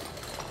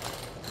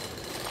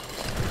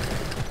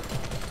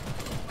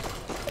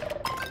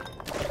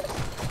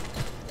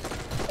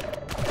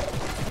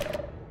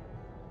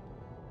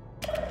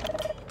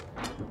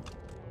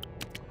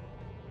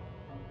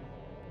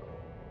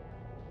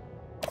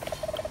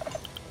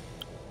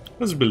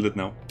 Let's build it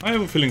now. I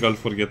have a feeling I'll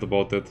forget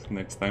about it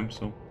next time,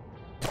 so...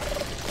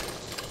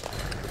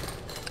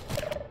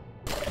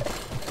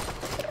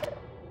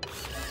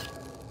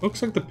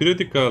 Looks like the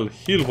periodical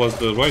heal was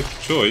the right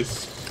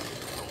choice.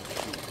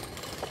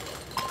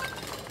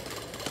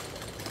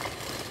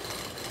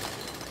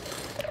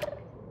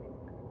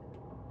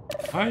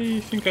 I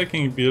think I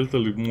can be a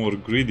little more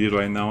greedy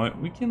right now.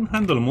 We can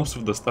handle most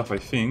of the stuff, I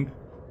think.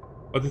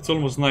 But it's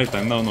almost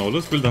nighttime now. No,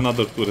 let's build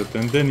another turret,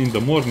 and then in the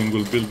morning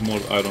we'll build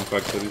more iron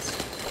factories.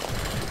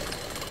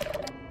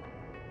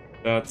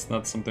 That's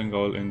not something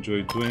I'll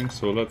enjoy doing,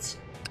 so let's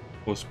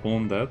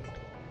postpone that.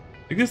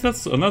 I guess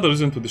that's another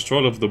reason to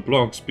destroy all of the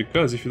blocks,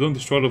 because if you don't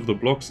destroy all of the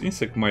blocks,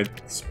 insect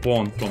might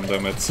spawn from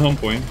them at some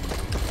point.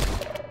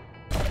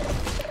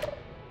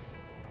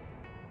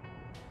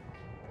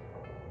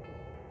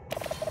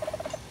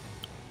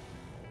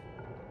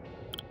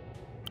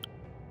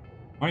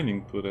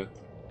 Mining turret.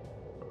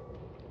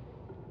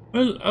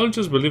 Well, I'll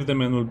just believe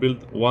them and we'll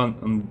build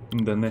one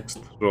in the next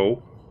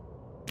row.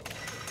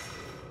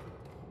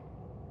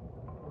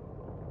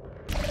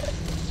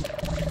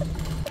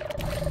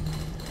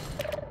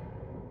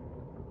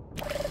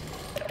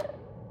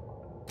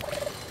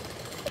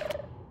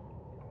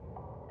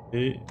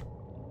 Okay.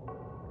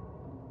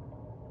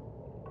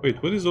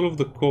 Wait, where is all of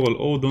the coal?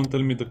 Oh, don't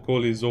tell me the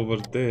coal is over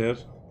there.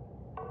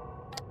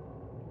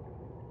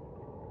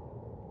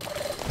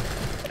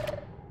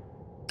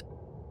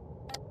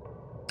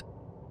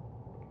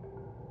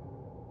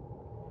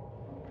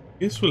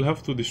 Guess we'll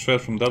have to destroy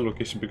it from that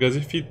location, because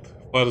if it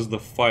fires the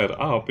fire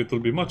up, it will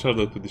be much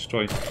harder to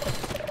destroy.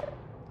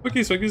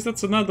 Okay, so I guess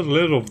that's another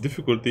layer of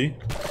difficulty.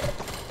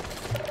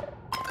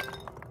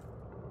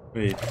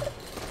 Wait,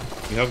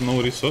 we have no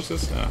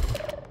resources? Ah.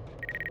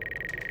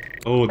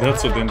 Oh,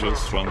 that's so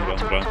dangerous. Run.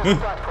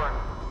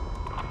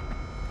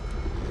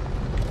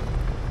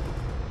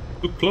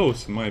 Too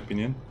close, in my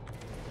opinion.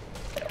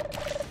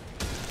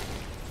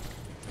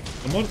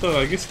 The mortar,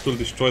 I guess it will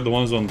destroy the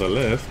ones on the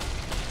left.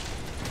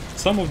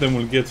 Some of them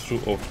will get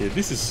through. Okay,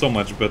 this is so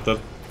much better.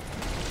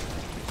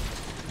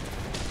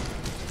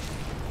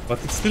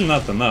 But it's still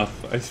not enough.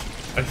 I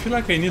feel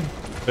like I need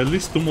at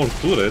least 2 more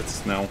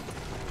turrets now.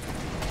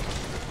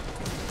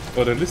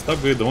 Or at least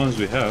upgrade the ones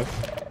we have.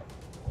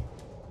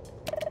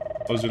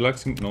 I was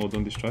relaxing. No,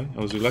 don't destroy.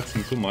 I was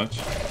relaxing too much.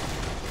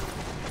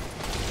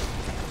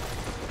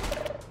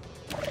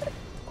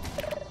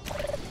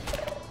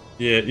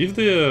 Yeah, if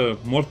the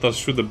mortars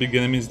shoot the big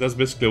enemies, that's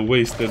basically a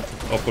wasted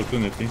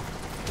opportunity.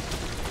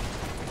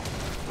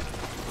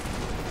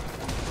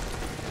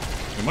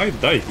 You might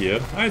die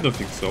here. I don't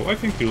think so. I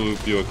think you'll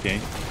be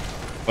okay.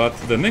 But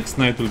the next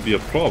night will be a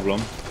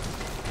problem.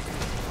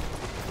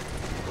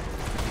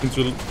 Since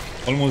we'll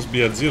almost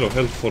be at 0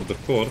 health for the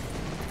core.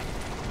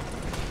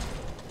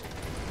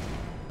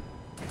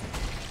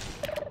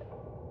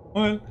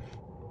 Well,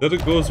 there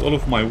goes all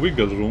of my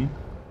wiggle room.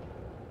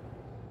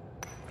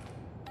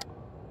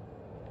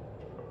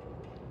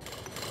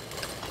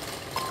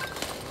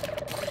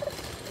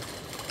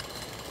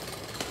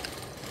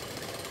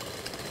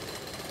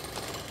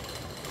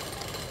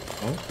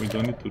 Oh, we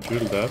don't need to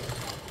drill that.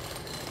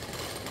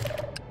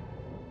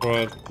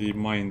 Priority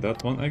mine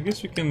that one. I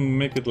guess we can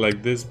make it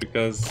like this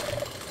because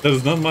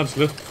there's not much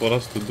left for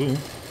us to do.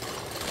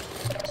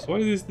 So why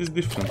is this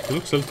different? It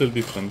looks a little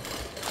different.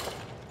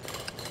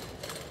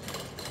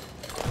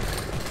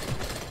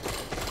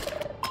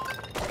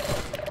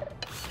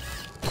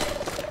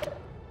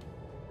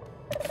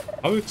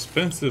 How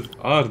expensive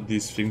are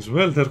these things?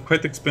 Well, they're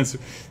quite expensive.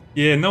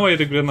 Yeah, now I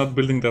regret not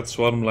building that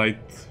swarm light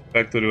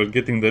factory or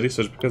getting the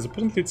research, because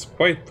apparently it's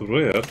quite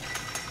rare.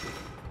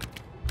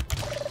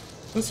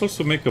 Let's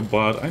also make a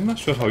bar. I'm not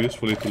sure how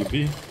useful it will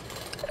be.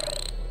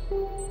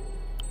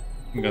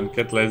 Gun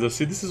catalyzer.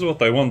 See, this is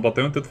what I want, but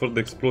I want it for the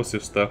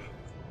explosive stuff.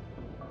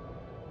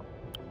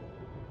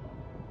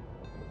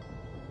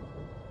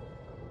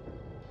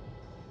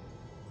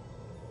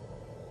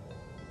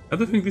 I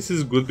don't think this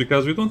is good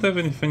because we don't have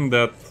anything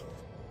that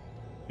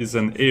is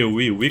an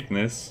AoE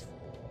weakness.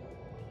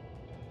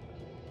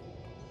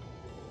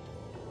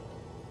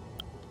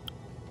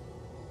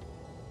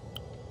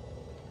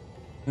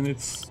 And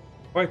it's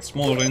quite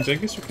small range. I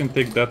guess you can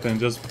take that and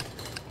just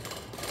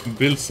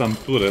build some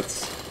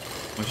turrets.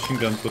 Machine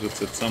gun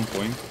turrets at some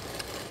point.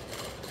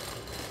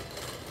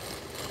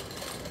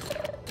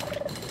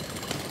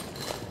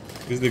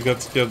 I guess they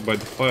got scared by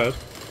the fire.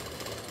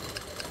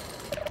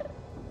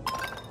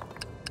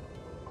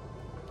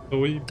 So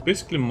we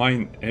basically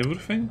mine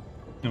everything?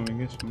 No, I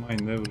guess we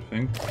mine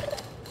everything.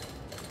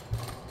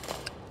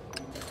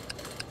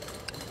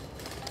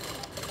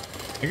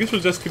 I guess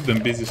we'll just keep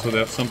them busy so they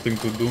have something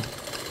to do.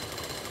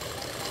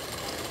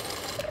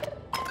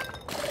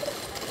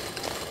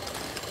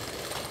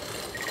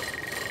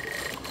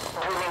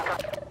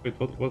 Wait,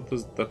 what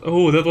was that?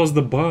 Oh, that was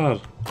the bar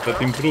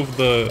that improved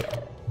the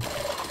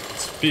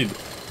speed.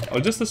 I'll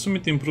just assume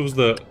it improves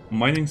the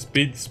mining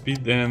speed,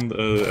 and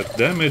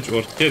damage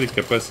or carry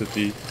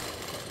capacity.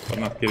 Or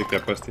not carry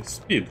capacity,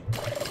 speed.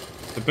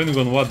 Depending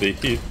on what they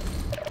hit.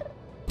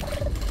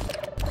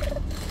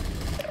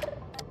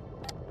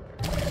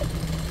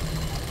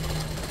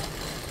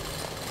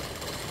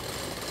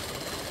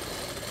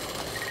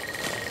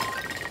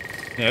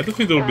 Yeah, I don't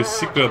think there will be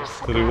secret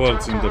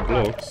rewards in the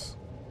blocks.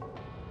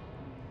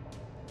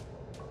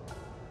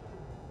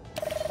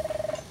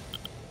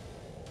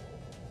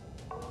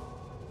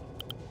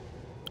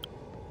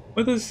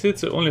 Why does it say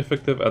it's only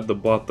effective at the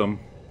bottom?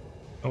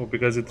 Oh,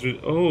 because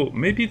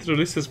maybe it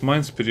releases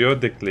mines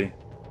periodically.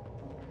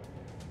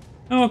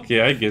 Okay,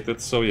 I get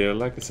it. So yeah,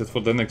 like I said,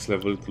 for the next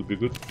level it will be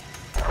good.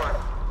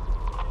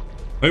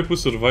 I hope we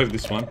survive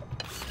this one.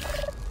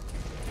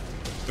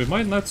 We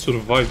might not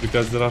survive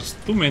because there are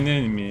too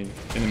many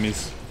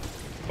enemies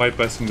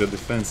bypassing the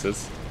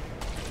defenses.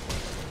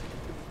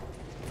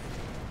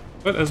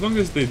 But as long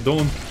as they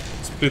don't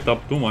split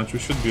up too much, we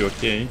should be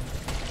okay.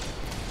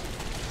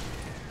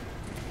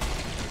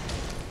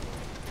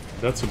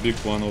 That's a big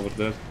one over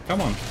there.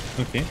 Come on.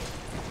 Okay.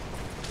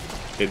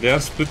 Okay, they are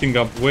splitting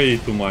up way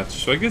too much.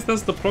 So I guess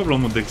that's the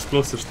problem with the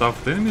explosive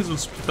stuff. The enemies will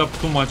split up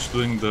too much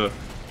during the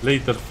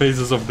later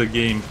phases of the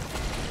game.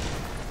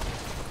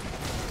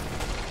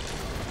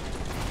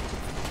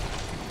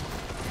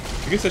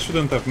 I guess I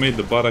shouldn't have made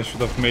the bar. I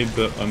should have made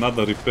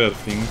another repair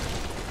thing.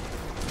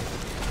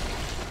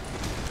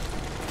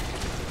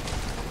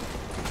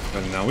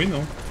 Well, now we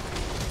know.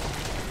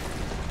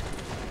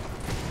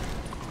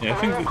 Yeah,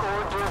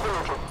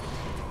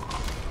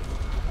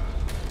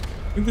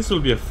 I think this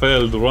will be a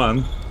failed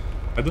run.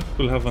 I don't think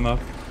we'll have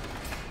enough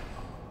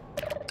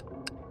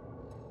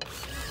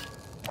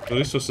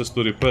resources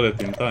to repair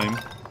it in time.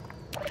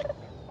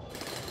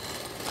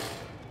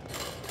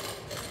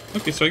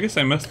 Okay, so I guess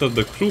I messed up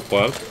the crew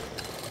part.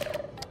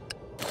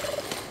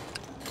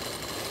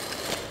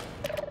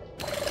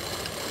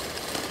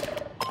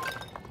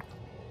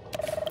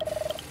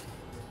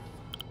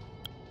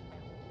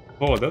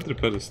 Oh, that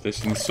repair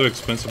station is so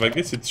expensive. I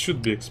guess it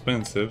should be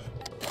expensive.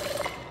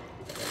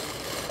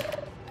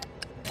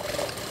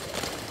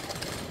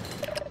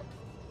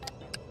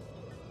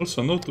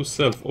 Also, note to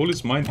self, all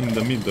is mine in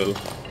the middle.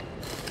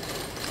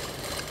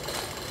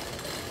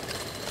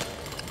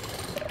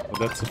 Oh,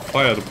 that's a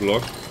fire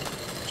block.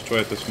 Destroy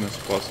it as soon as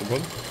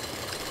possible.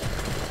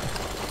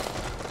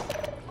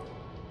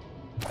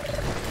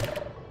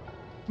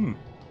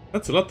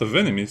 That's a lot of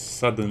enemies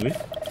suddenly.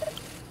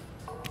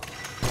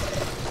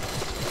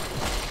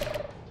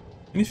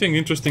 Anything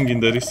interesting in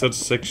the research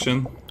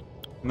section?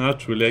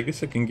 Not really. I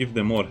guess I can give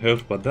them more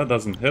health, but that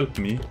doesn't help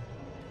me.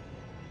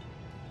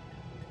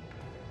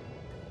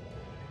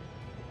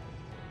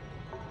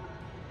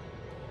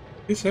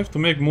 I guess I have to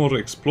make more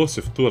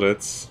explosive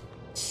turrets.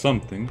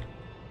 Something.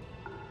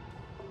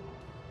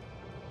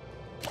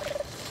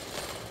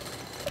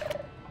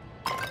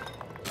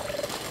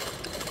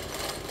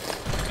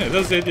 Yeah,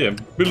 that's the idea.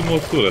 Build more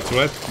turrets,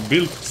 right?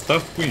 Build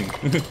stuff, win.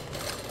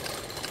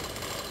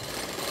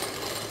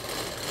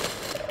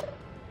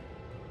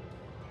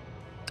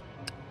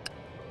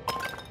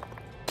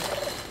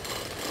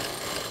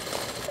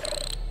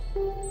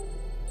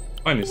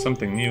 Finally,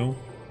 something new.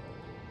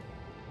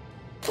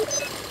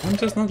 I'm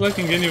just not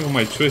liking any of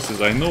my choices.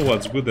 I know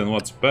what's good and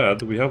what's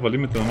bad. We have a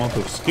limited amount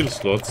of skill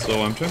slots,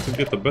 so I'm trying to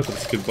get a better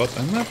skill, but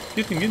I'm not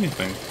getting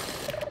anything.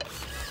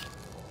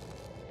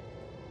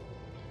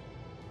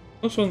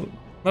 Also,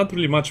 not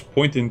really much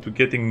point into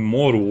getting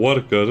more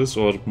workers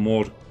or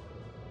more...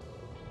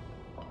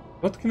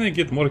 What can I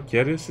get? More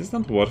carriers? It's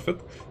not worth it.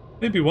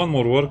 Maybe one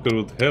more worker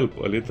would help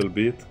a little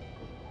bit.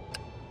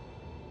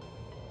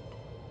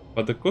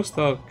 But the costs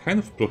are kind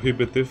of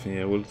prohibitive.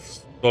 Yeah, we'll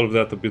solve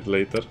that a bit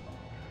later.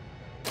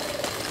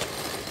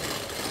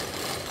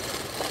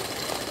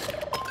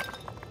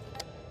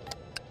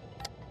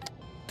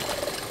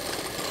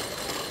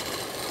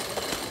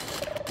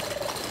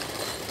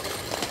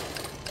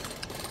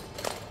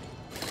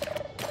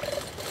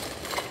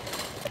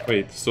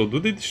 Wait, so do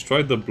they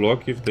destroy the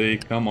block if they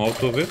come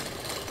out of it?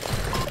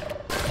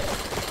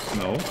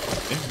 No.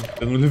 Okay,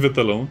 then we'll leave it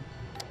alone.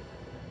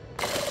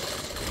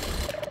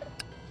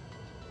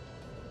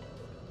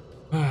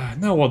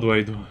 Now what do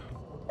I do?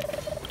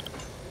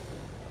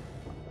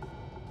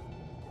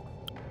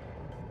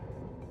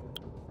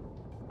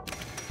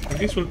 I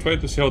guess we'll try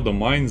to see how the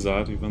mines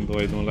are, even though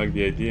I don't like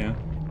the idea.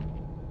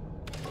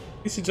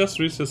 I guess it just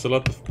reaches a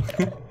lot of...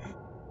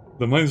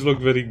 The mines look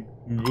very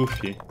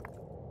goofy.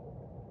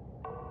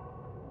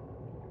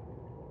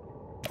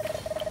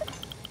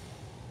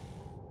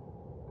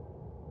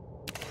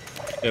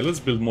 Yeah, let's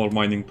build more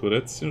mining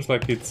turrets. Seems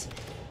like it's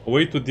a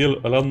way to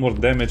deal a lot more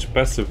damage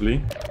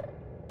passively.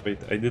 Wait,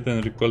 I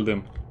didn't recall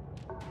them.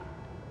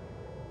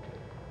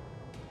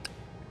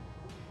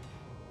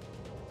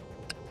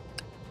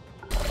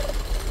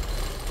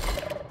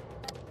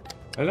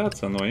 Well,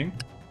 that's annoying.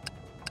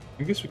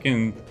 I guess we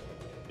can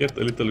get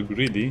a little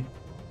greedy.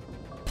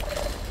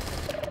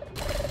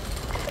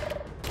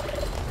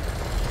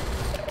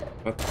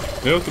 But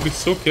we have to be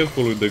so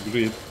careful with the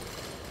grid.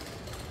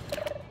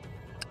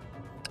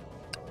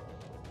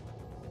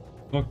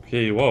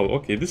 Okay, wow,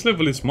 okay, this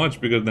level is much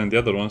bigger than the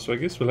other one, so I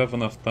guess we'll have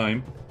enough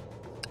time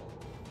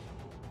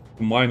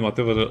to mine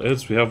whatever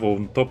else we have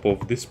on top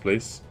of this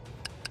place.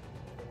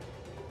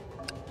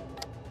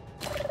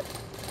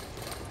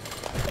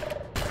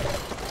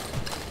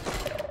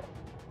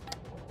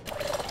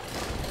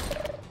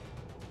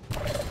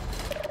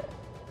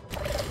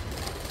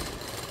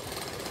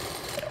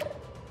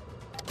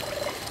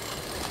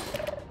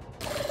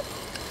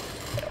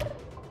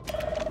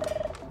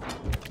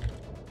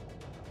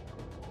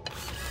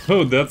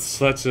 Oh, that's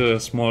such a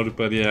small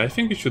repair. Yeah, I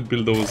think we should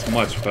build those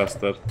much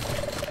faster.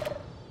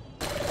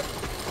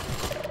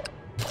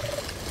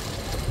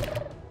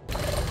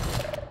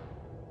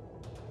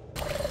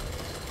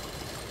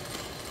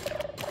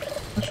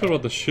 Not sure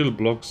what the shield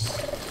blocks,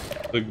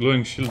 the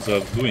glowing shields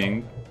are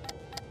doing.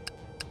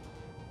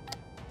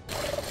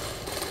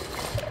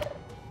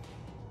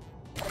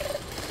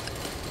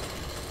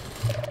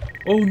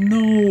 Oh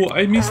no,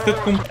 I missed it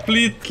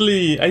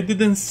completely. I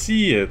didn't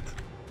see it.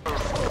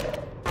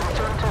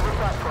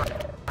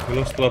 We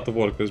lost a lot of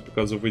workers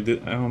because of we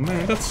did. Oh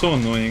man, that's so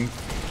annoying.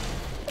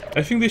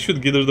 I think they should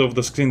get rid of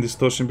the screen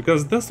distortion,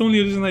 because that's the only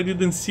reason I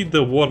didn't see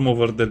the worm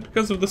over there,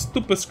 because of the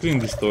stupid screen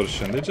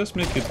distortion. They just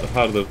make it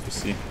harder to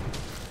see.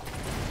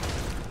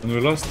 And we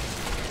lost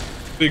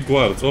 3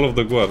 guards, all of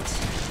the guards.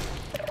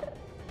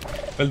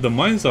 Well, the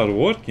mines are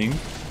working.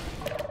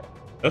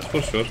 That's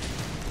for sure.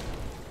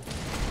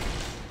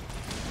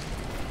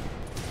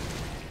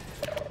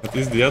 But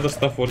is the other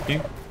stuff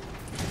working?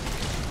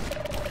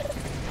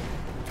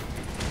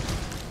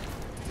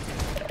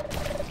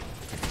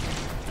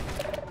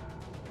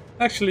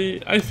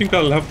 Actually, I think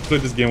I'll have to play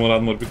this game a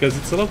lot more, because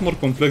it's a lot more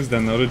complex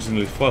than I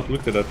originally thought.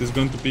 Look at that, it's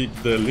going to be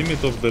the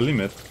limit of the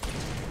limit.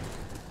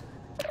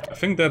 I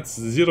think that's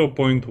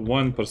 0.1%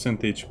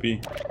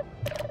 HP.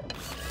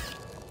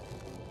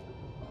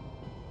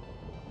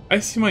 I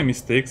see my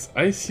mistakes,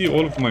 I see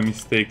all of my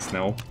mistakes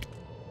now.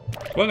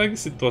 Well, I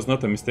guess it was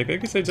not a mistake, I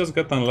guess I just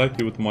got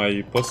unlucky with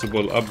my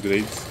possible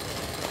upgrades.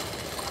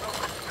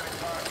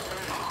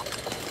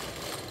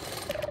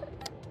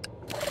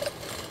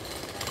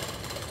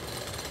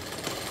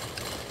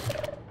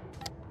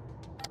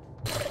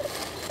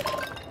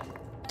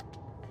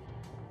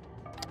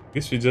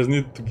 Guess we just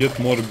need to get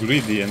more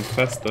greedy and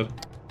faster.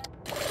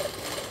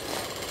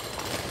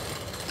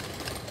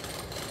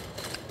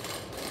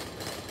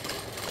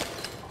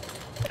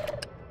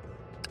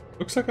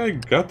 Looks like I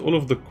got all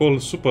of the coal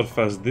super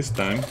fast this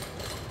time.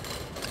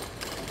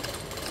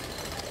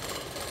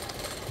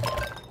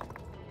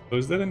 So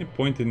is there any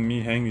point in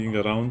me hanging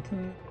around?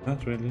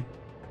 Not really.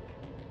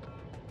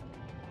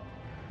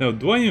 Now,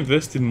 do I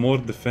invest in more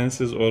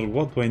defenses, or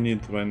what do I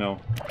need right now?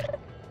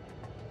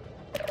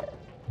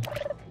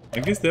 I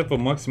guess they have a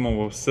maximum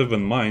of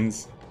 7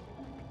 mines.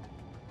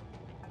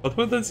 But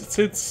why does it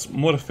say it's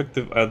more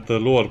effective at the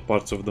lower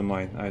parts of the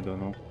mine? I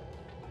don't know.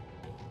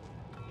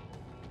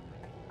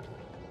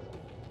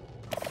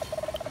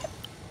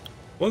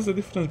 What's the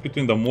difference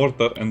between the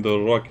mortar and the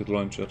rocket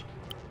launcher?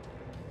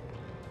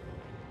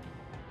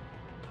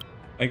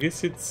 I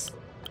guess it's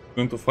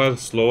going to fire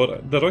slower.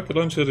 The rocket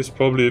launcher is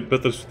probably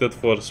better suited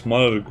for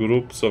smaller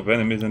groups of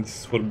enemies, and this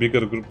is for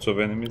bigger groups of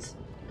enemies.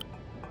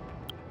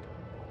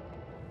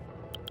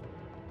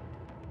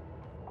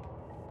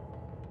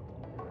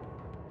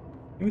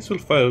 This will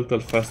fire a little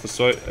faster,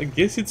 so I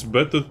guess it's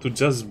better to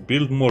just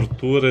build more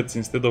turrets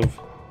instead of...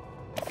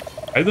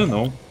 I don't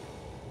know.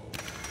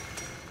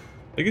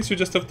 I guess you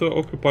just have to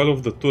occupy all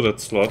of the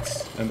turret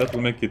slots, and that will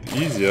make it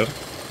easier.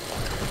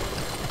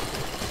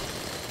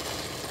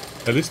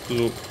 At least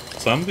to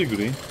some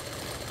degree.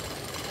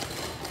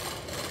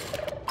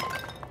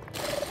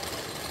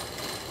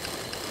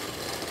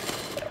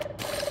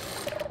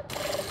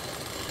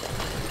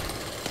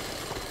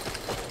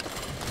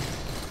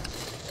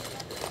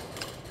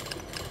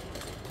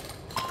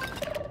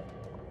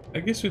 I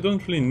guess we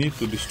don't really need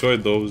to destroy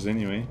those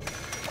anyway.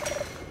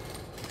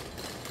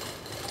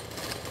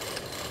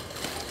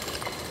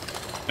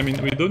 I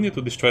mean, we don't need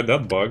to destroy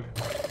that bug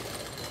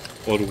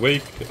or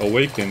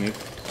awaken it.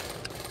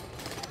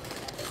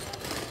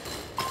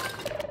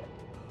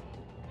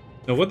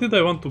 Now, what did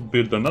I want to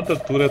build? Another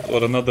turret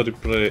or another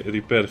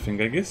repair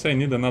thing? I guess I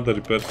need another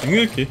repair thing.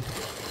 Okay.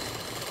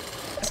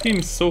 This game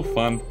is so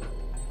fun.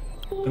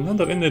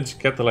 Another energy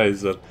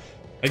catalyzer.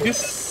 I guess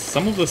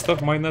some of the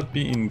stuff might not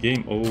be in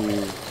game. Oh,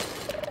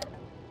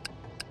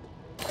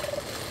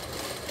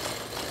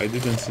 I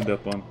didn't see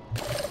that one.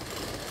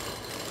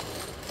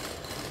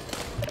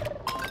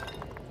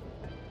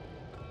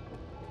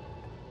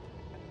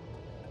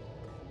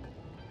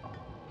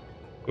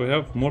 We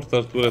have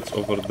mortar turrets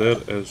over there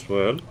as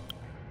well.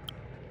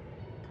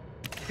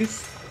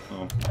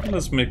 Oh,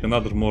 let's make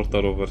another mortar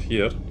over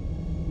here.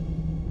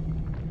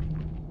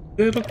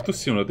 They look too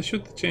similar. They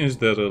should change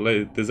their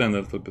design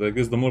a little bit. I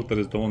guess the mortar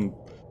is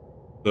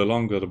the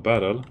longer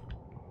barrel.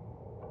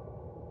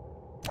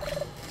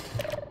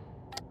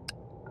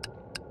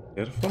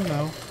 Careful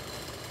now.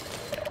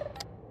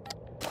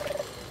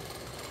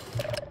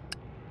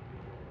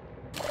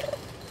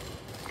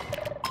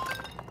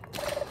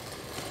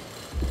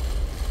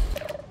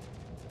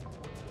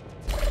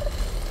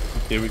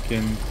 Okay, we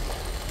can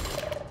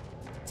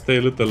stay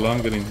a little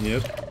longer in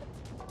here.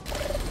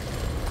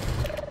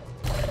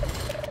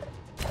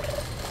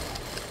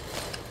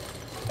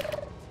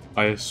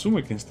 I assume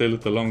we can stay a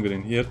little longer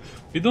in here.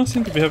 We don't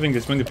seem to be having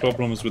as many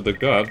problems with the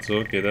guards.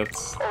 Okay,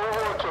 that's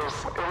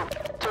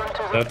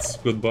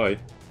goodbye.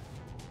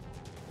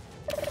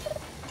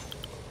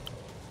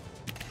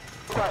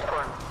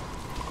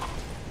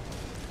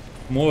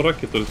 More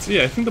rocket turrets.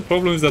 Yeah, I think the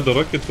problem is that the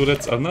rocket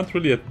turrets are not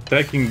really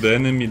attacking the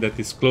enemy that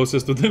is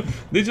closest to them.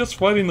 They just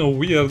fire in a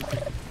weird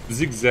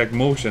zigzag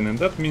motion, and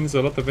that means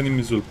a lot of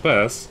enemies will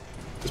pass,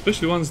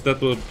 especially ones that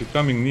were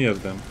becoming near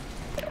them.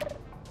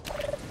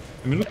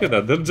 I mean, look at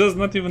that. They're just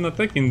not even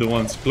attacking the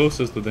ones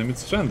closest to them.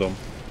 It's random.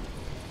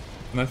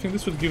 And I think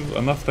this would give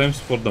enough times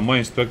for the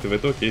mines to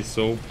activate. Okay,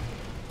 so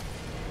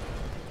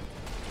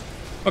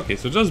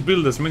just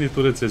build as many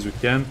turrets as you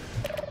can.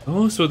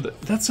 Oh, so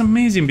that's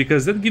amazing,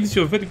 because that gives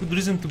you a very good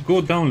reason to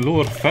go down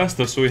lower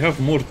faster, so you have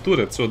more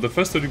turrets. So the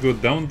faster you go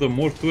down, the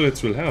more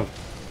turrets you'll have.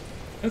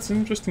 That's an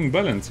interesting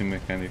balancing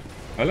mechanic.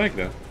 I like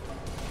that.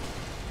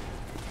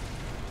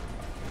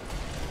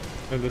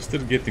 Well, they're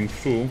still getting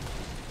through,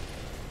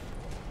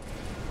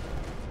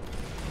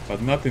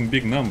 but not in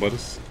big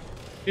numbers.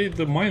 Okay,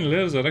 the mine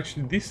layers are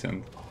actually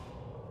decent.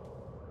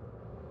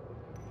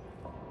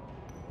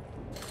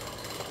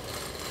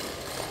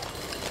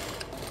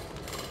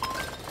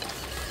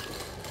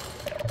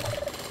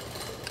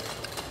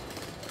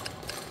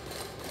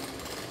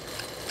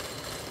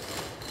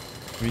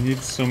 We need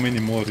so many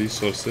more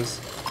resources.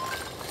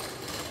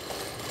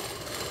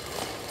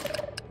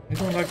 I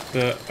don't like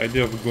the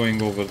idea of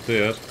going over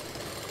there.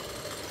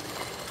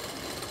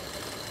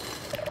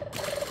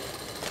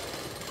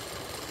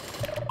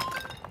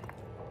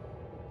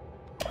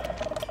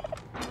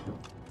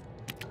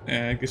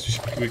 I guess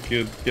we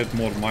could get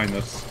more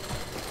miners.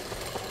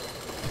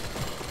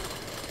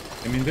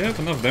 I mean, they have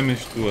enough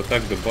damage to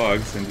attack the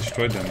bugs and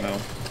destroy them now.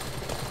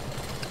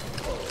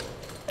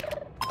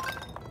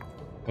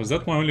 Was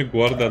that my only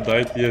guard that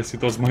died? Yes,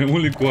 it was my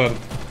only guard.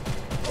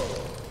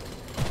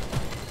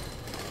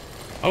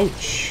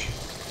 Ouch!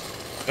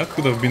 That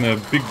could have been a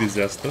big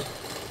disaster.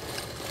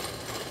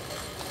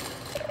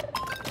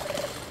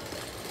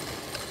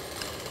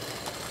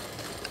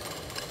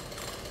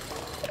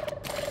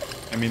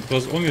 I mean, it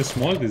was only a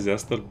small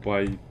disaster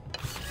by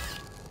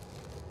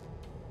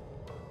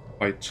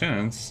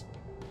chance.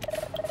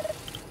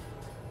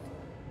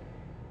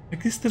 I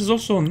guess there's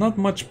also not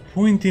much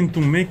point into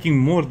making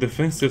more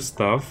defensive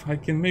stuff. I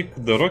can make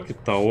the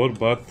rocket tower,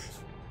 but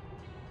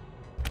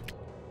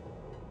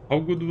how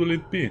good will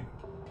it be?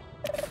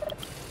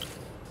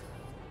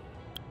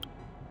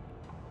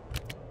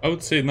 I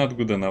would say not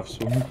good enough,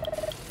 so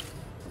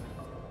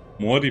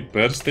more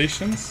repair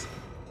stations?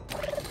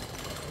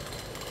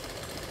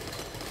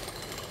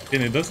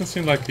 And it doesn't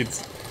seem like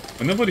it's...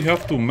 Whenever you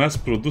have to mass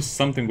produce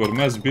something or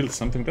mass build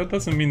something, that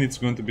doesn't mean it's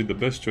going to be the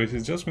best choice,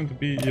 it's just going to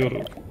be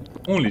your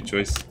only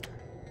choice.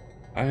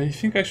 I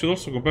think I should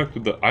also go back to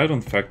the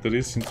iron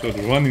factories since we're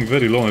running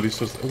very low on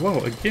resources. Wow,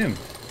 again,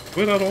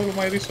 where are all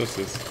my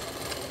resources?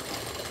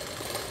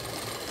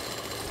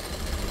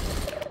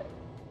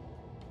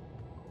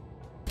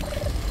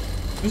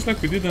 Looks like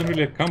we didn't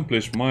really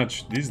accomplish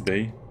much this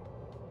day.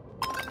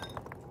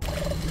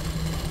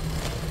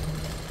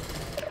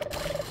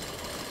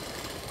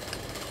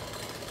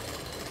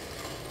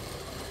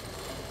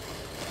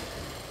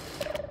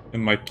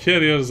 And my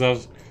carriers are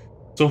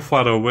so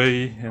far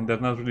away and they're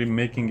not really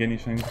making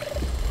anything.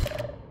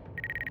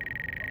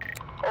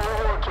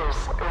 All workers,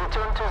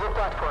 return to the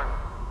platform.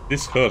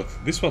 This hurt.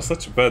 This was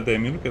such a bad day. I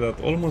mean, look at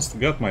that. Almost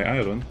got my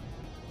iron.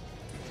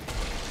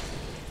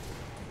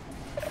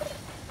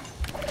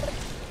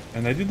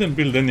 And I didn't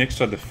build any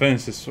extra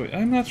defenses, so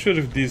I'm not sure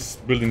if these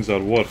buildings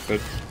are worth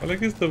it. But I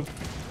guess the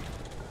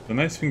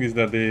nice thing is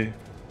that they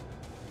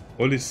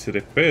always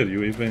repair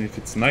you, even if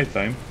it's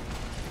nighttime.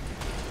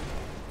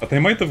 But I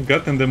might have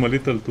gotten them a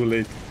little too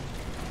late.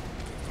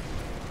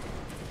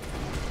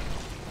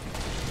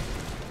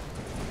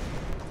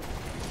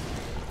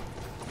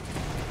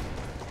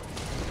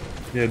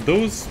 Yeah,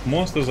 those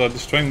monsters are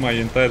destroying my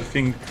entire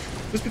thing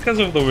just because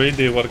of the way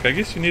they work. I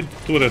guess you need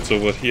turrets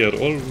over here.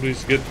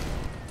 Always get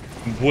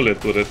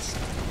bullet turrets.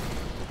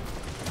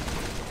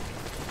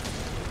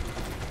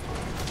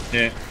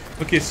 Yeah.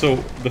 Okay, so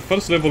the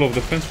first level of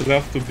defense will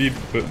have to be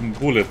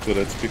bullet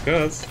turrets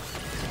because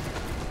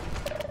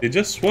they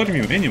just swarm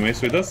you anyway,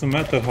 so it doesn't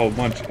matter how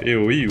much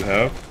AoE you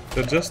have.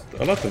 There are just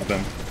a lot of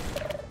them.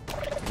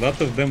 A lot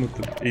of them with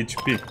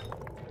HP.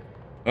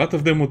 A lot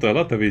of them with a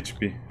lot of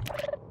HP.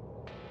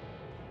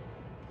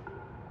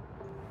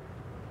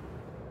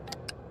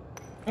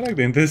 I like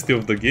the intensity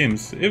of the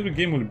games. Every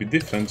game will be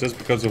different just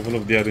because of all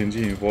of the RNG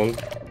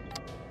involved.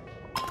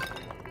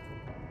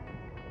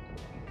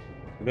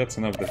 That's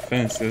enough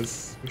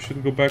defenses. We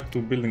should go back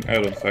to building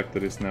iron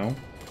factories now.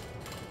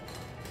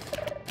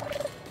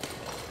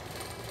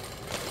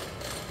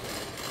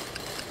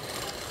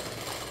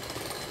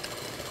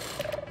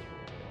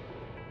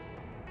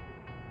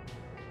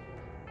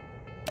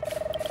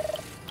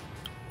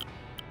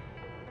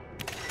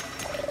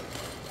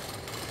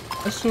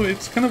 Also,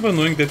 it's kind of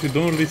annoying that you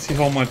don't really see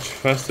how much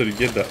faster you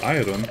get the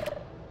iron.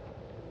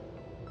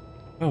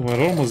 Oh, we're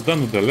almost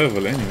done with the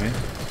level anyway.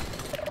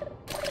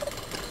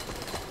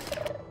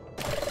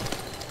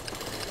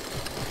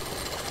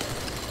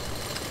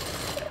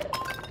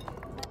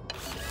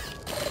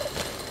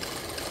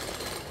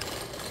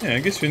 Yeah, I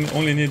guess we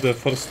only need the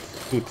first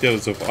 2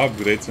 tiers of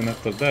upgrades, and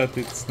after that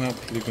it's not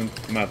really going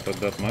to matter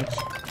that much.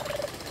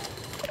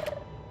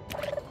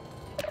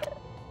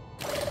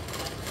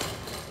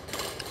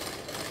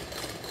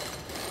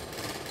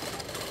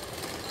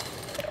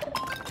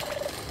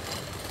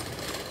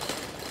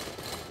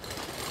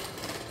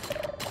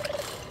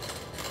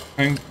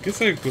 I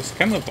guess I was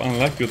kind of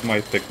unlucky with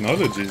my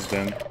technologies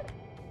then.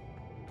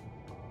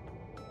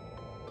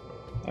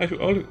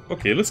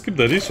 Okay, let's keep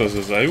the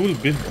resources. I will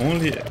build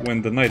only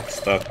when the night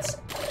starts.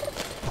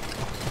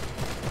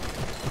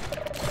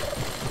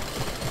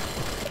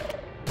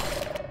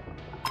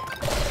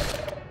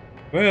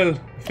 Well,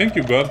 thank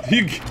you, God.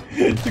 You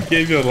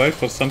gave your life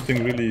for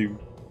something really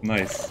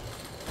nice.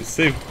 You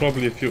saved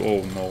probably a few...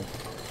 Oh no.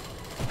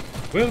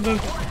 Where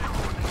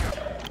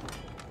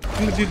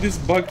did this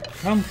bug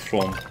come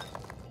from?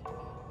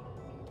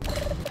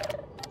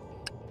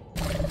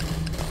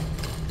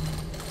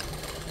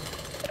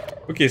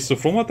 Okay, so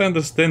from what I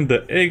understand,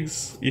 the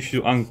eggs, if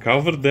you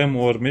uncover them,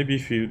 or maybe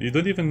if you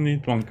don't even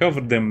need to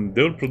uncover them,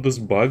 they'll produce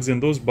bugs,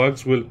 and those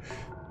bugs will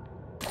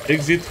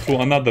exit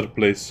through another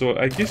place. So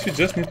I guess you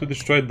just need to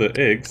destroy the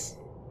eggs,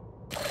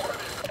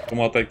 from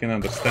what I can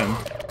understand.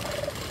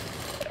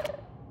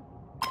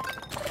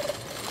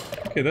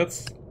 Okay,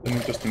 that's an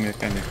interesting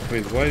mechanic.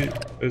 Wait, why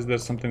is there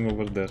something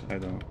over there? I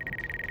don't know.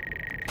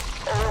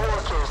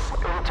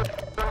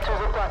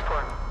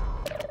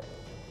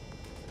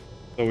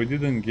 So we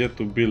didn't get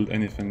to build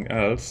anything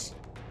else.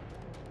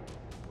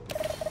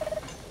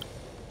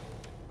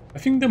 I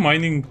think the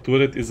mining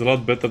turret is a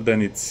lot better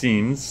than it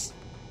seems.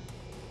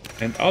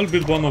 And I'll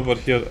build one over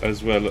here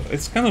as well.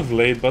 It's kind of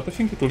late, but I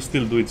think it will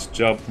still do its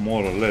job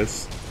more or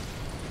less.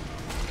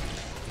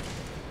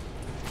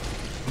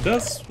 It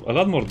does a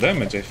lot more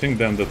damage, I think,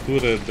 than the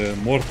turret, the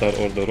mortar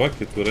or the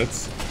rocket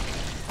turrets.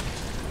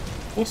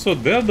 Also,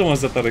 they're the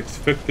ones that are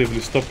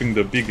effectively stopping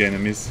the big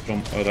enemies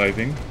from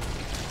arriving.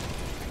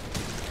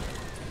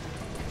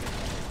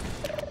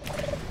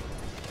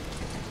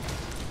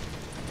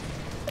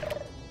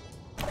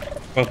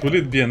 But will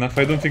it be enough?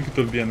 I don't think it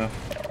will be enough.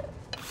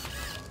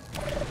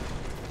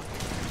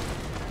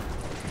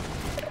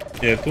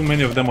 Yeah, too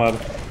many of them are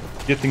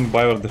getting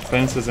by our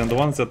defenses, and the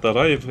ones that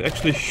arrive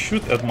actually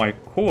shoot at my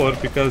core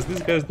because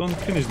these guys don't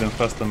finish them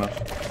fast enough.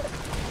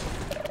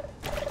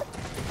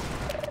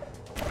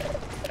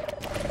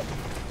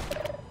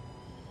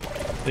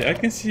 Yeah, I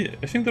can see...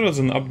 I think there was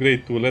an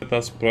upgrade to let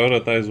us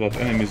prioritize what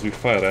enemies we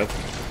fire at.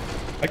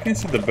 I can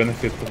see the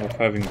benefit of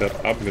having that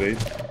upgrade.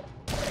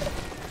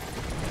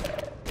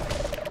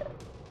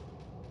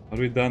 Are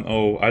we done?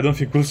 Oh, I don't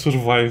think we'll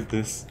survive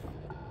this.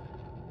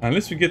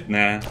 Unless we get...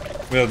 Nah,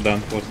 we are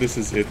done for. This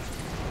is it.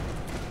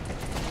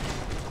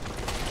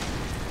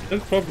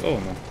 They'll probably... Oh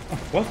no.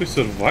 What? We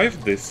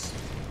survived this?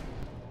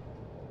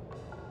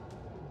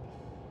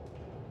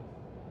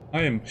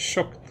 I am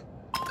shocked.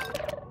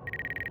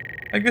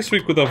 I guess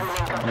we could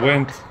have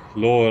went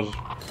lower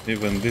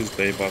even this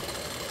day, but...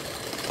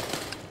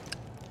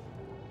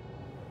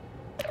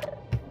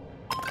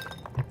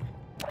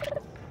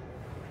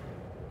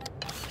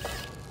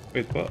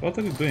 Wait, what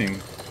are you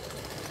doing?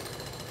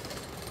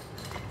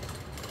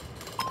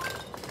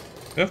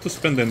 We have to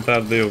spend the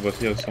entire day over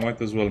here, so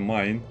might as well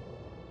mine.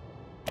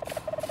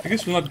 I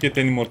guess we'll not get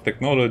any more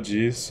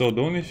technology, so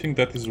the only thing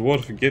that is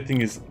worth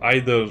getting is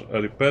either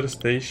a repair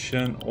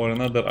station or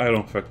another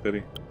iron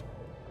factory.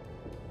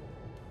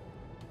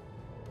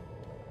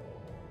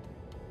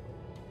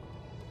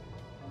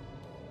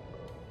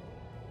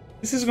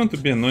 This is going to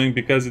be annoying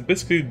because it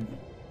basically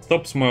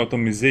stops my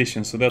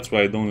automation, so that's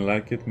why I don't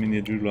like it. Mini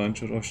drill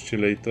launcher,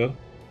 oscillator.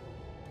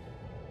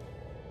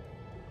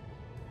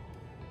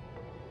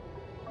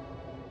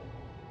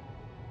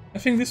 I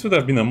think this would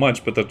have been a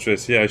much better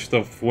choice. Yeah, I should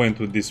have went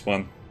with this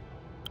one.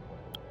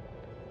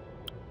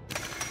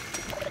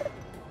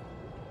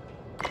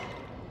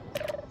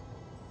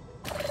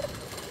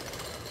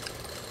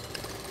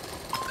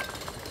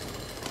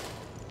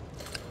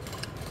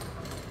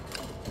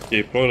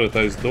 Okay,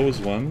 prioritize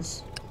those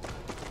ones.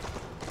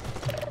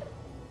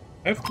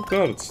 I have 2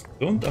 cards,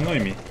 don't annoy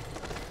me.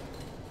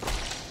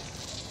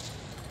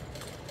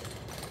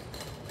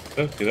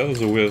 Okay, that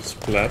was a weird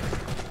splat.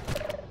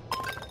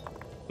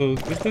 So,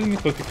 is there any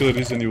particular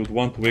reason you would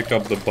want to wake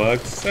up the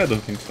bugs? I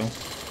don't think so.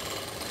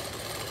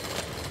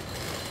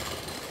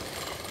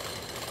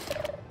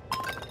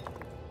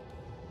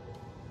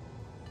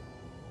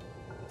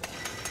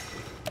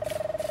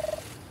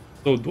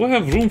 So, do I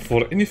have room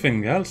for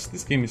anything else?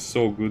 This game is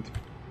so good.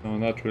 No,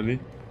 not really.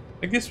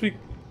 I guess we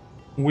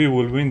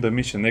will win the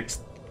mission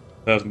next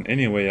turn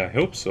anyway, I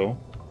hope so.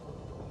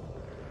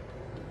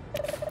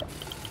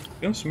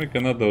 Let's make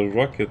another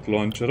rocket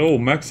launcher. Oh,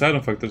 max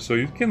iron factor, so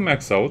you can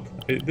max out.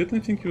 I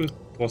didn't think it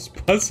was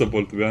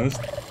possible, to be honest.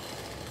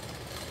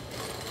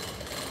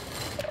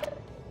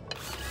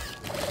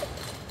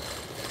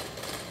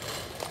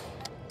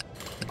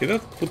 Okay,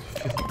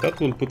 that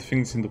will put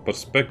things into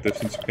perspective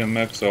since you can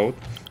max out.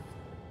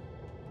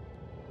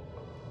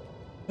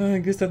 I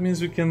guess that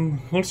means we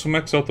can also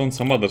max out on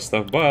some other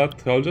stuff,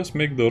 but I'll just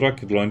make the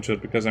rocket launcher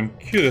because I'm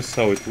curious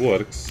how it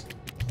works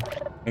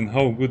and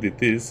how good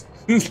it is.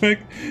 It's like,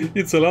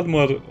 it's a lot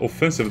more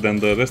offensive than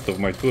the rest of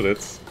my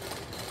turrets.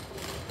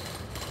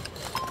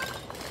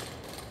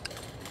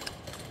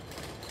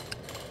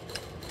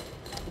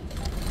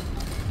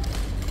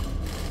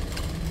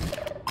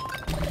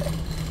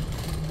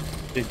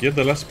 Okay, get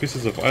the last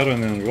pieces of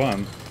iron and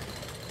run.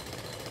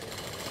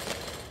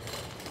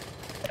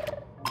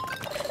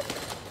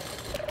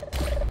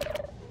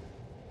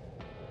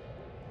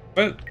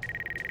 Well,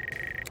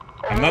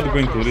 I'm not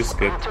going to risk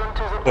it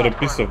for a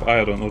piece of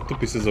iron or 2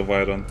 pieces of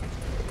iron.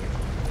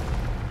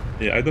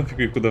 Yeah, I don't think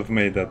we could have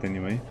made that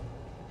anyway.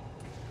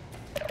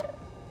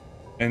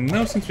 And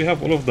now since we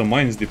have all of the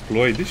mines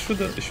deployed, this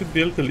should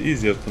be a little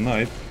easier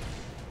tonight.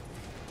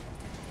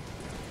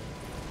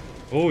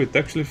 Oh, it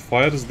actually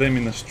fires them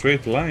in a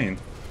straight line.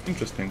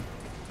 Interesting.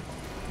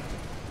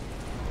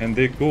 And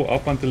they go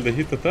up until they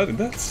hit the target.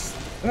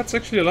 That's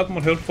actually a lot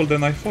more helpful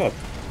than I thought.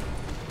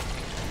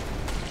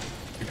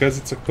 Because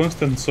it's a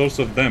constant source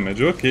of damage.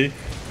 Okay,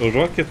 a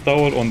rocket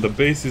tower on the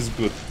base is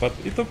good, but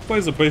it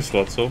occupies a base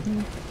slot, so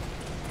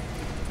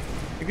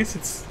I guess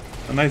it's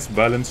a nice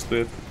balance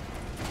to it.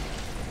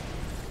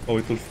 Oh,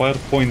 it will fire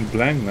point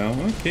blank now.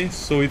 Okay,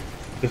 so it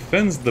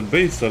defends the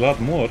base a lot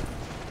more.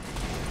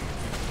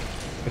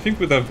 I think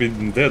we'd have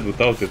been dead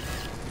without it.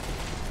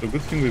 So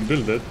good thing we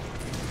built it.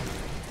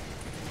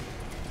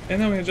 And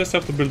now we just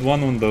have to build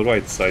one on the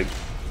right side.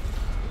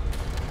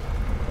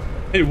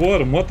 Hey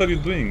Worm, what are you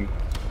doing?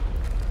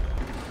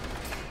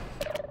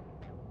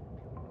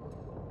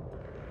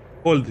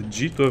 Hold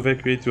G to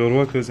evacuate your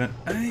workers, and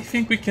I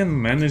think we can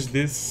manage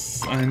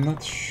this. I'm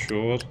not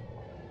sure.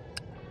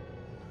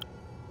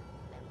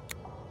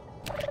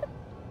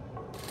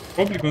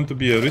 Probably going to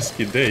be a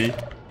risky day.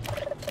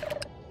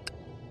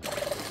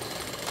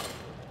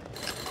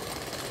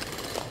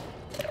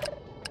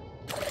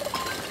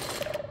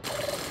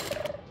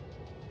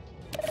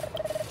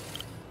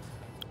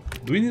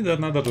 Do we need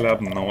another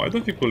lab now? I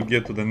don't think we'll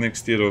get to the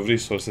next tier of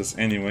resources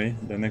anyway.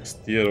 The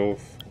next tier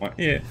of...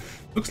 yeah,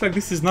 looks like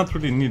this is not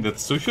really needed.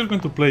 So if you're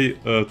going to play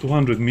a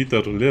 200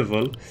 meter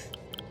level,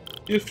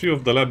 tier 3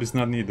 of the lab is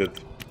not needed.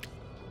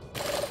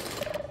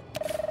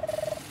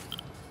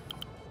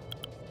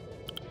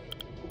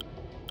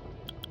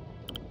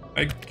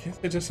 I guess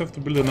I just have to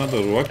build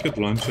another rocket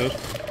launcher.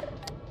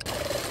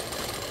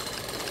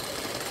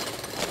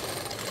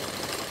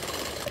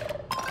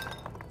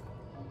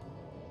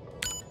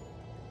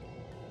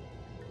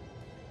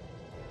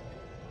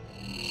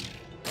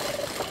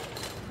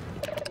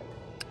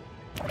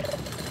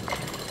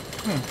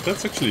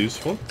 That's actually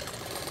useful.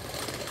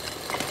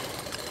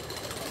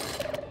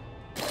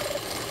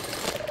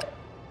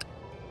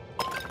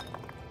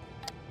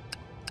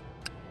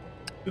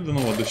 Still don't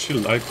know what the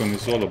shield icon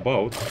is all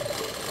about.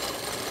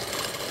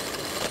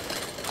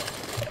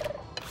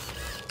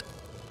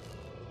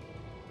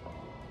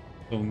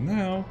 So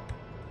now...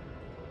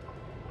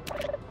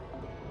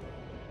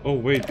 oh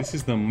wait, this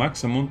is the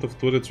max amount of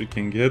turrets we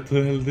can get.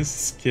 Well, this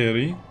is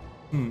scary.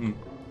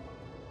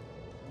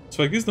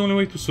 So I guess the only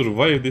way to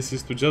survive this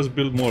is to just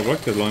build more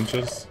rocket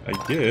launchers, I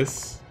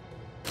guess.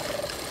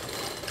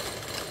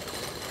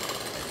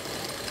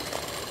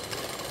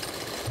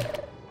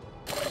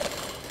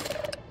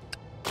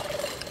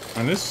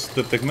 Unless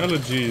the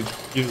technology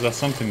gives us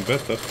something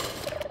better.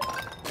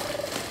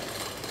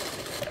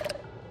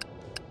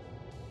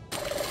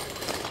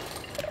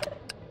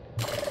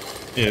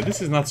 Yeah, this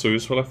is not so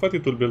useful. I thought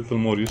it would be a little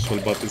more useful,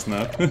 but it's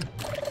not.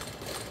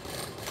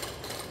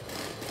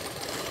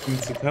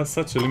 Since it has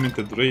such a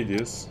limited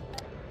radius.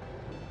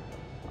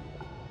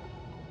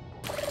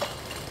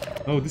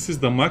 Oh, this is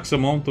the max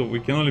amount of... we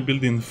can only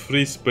build in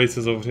 3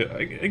 spaces over here.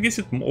 I guess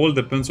it all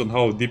depends on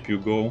how deep you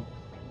go.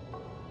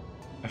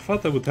 I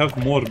thought I would have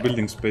more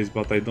building space,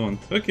 but I don't.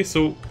 Okay,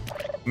 so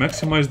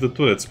maximize the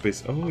turret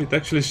space. Oh, it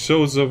actually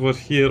shows over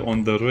here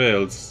on the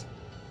rails.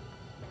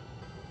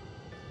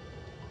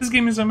 This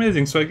game is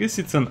amazing, so I guess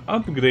it's an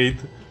upgrade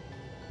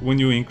when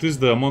you increase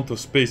the amount of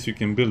space you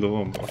can build a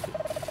home.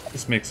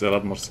 This makes a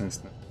lot more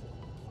sense now.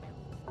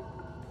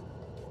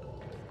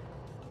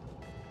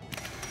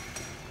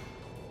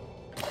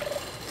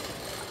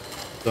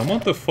 The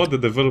amount of thought the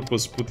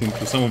developers put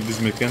into some of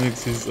these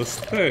mechanics is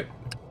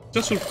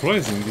just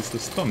surprising, it's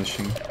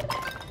astonishing.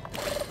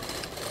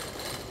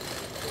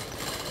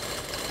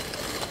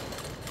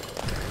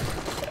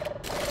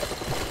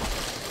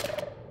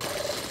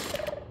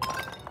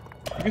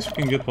 I guess we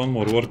can get one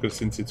more worker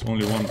since it's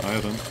only one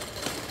iron.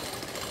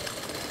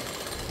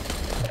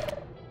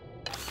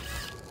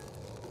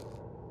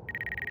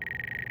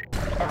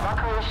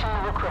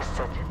 Evacuation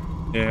requested.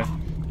 Yeah,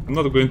 I'm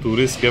not going to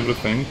risk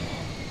everything.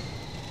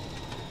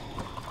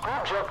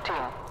 Good job,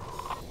 team.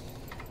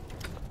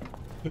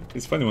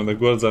 It's funny when the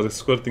guards are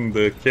escorting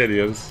the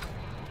carriers.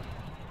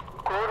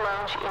 Core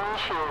launch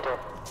initiated.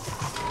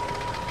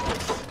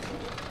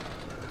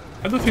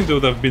 I don't think there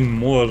would have been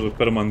more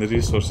permanent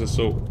resources,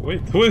 so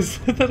wait, who is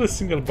there a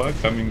single bug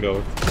coming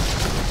out?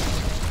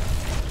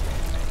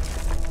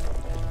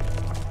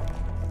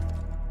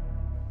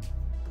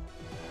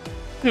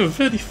 A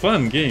very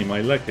fun game,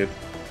 I like it.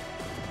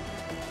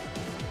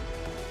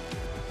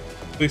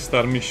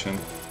 3-star mission.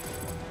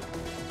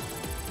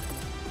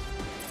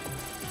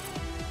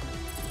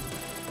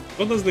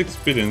 What does the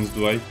experience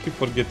do? I keep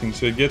forgetting.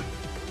 So you get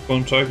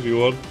contract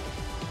reward,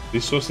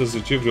 resources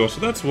retrieved reward.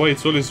 So that's why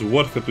it's always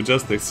worth it to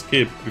just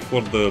escape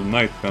before the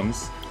night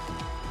comes.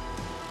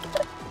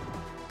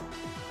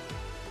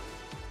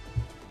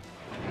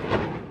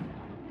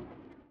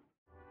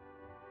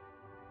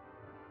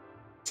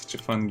 Such a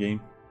fun game.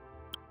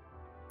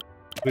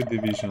 Good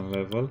division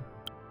level.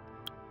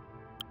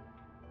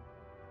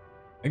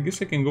 I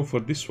guess I can go for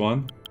this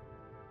one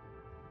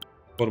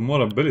for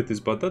more abilities,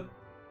 but that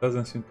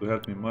doesn't seem to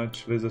help me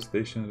much. Laser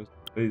station,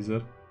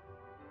 laser,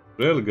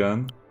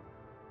 railgun,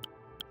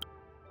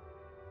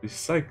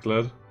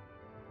 recycler.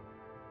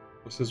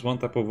 This is one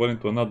type of war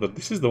into another.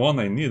 This is the one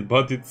I need,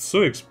 but it's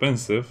so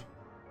expensive.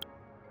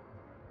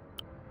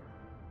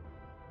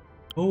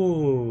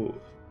 Oh,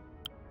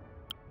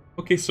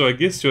 okay. So I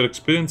guess your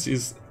experience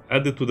is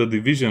added to the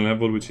division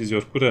level, which is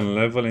your current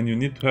level, and you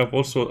need to have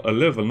also a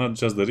level, not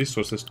just the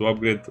resources, to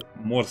upgrade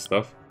more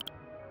stuff.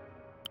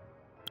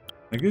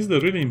 I guess the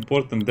really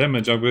important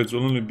damage upgrades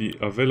will only be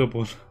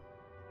available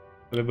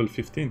level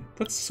 15.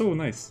 That's so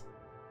nice.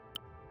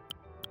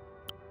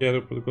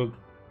 Carrier protocol,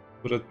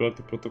 turret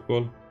priority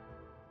protocol.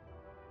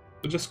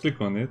 So just click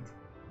on it.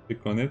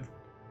 Click on it.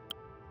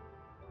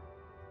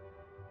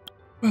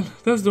 Well,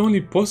 that's the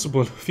only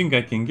possible thing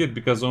I can get,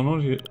 because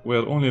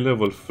we're only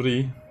level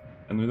 3.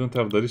 And we don't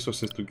have the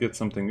resources to get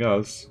something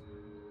else.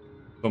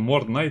 So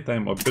more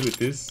nighttime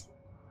abilities.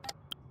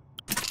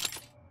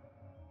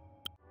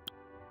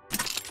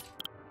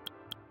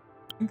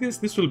 I guess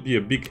this will be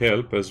a big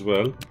help as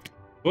well.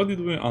 What did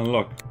we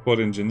unlock?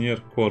 Core Engineer,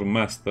 Core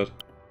Master.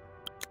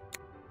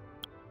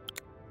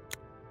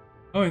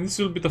 Oh, and this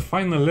will be the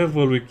final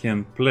level we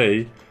can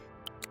play.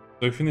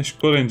 So we finish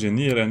Core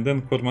Engineer and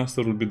then Core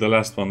Master will be the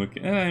last one.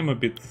 I'm a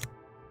bit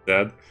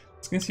sad.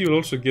 As you can see, you'll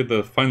also get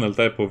the final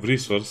type of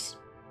resource.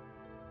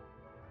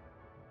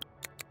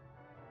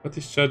 What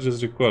is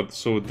charges required?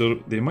 So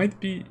there might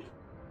be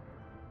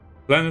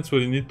planets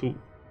where you need to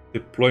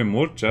deploy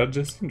more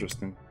charges.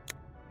 Interesting.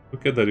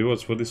 Look at the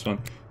rewards for this one.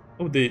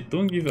 Oh, they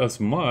don't give us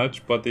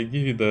much, but they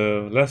give you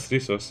the last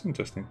resource.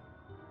 Interesting.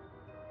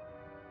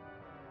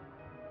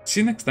 See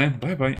you next time. Bye bye.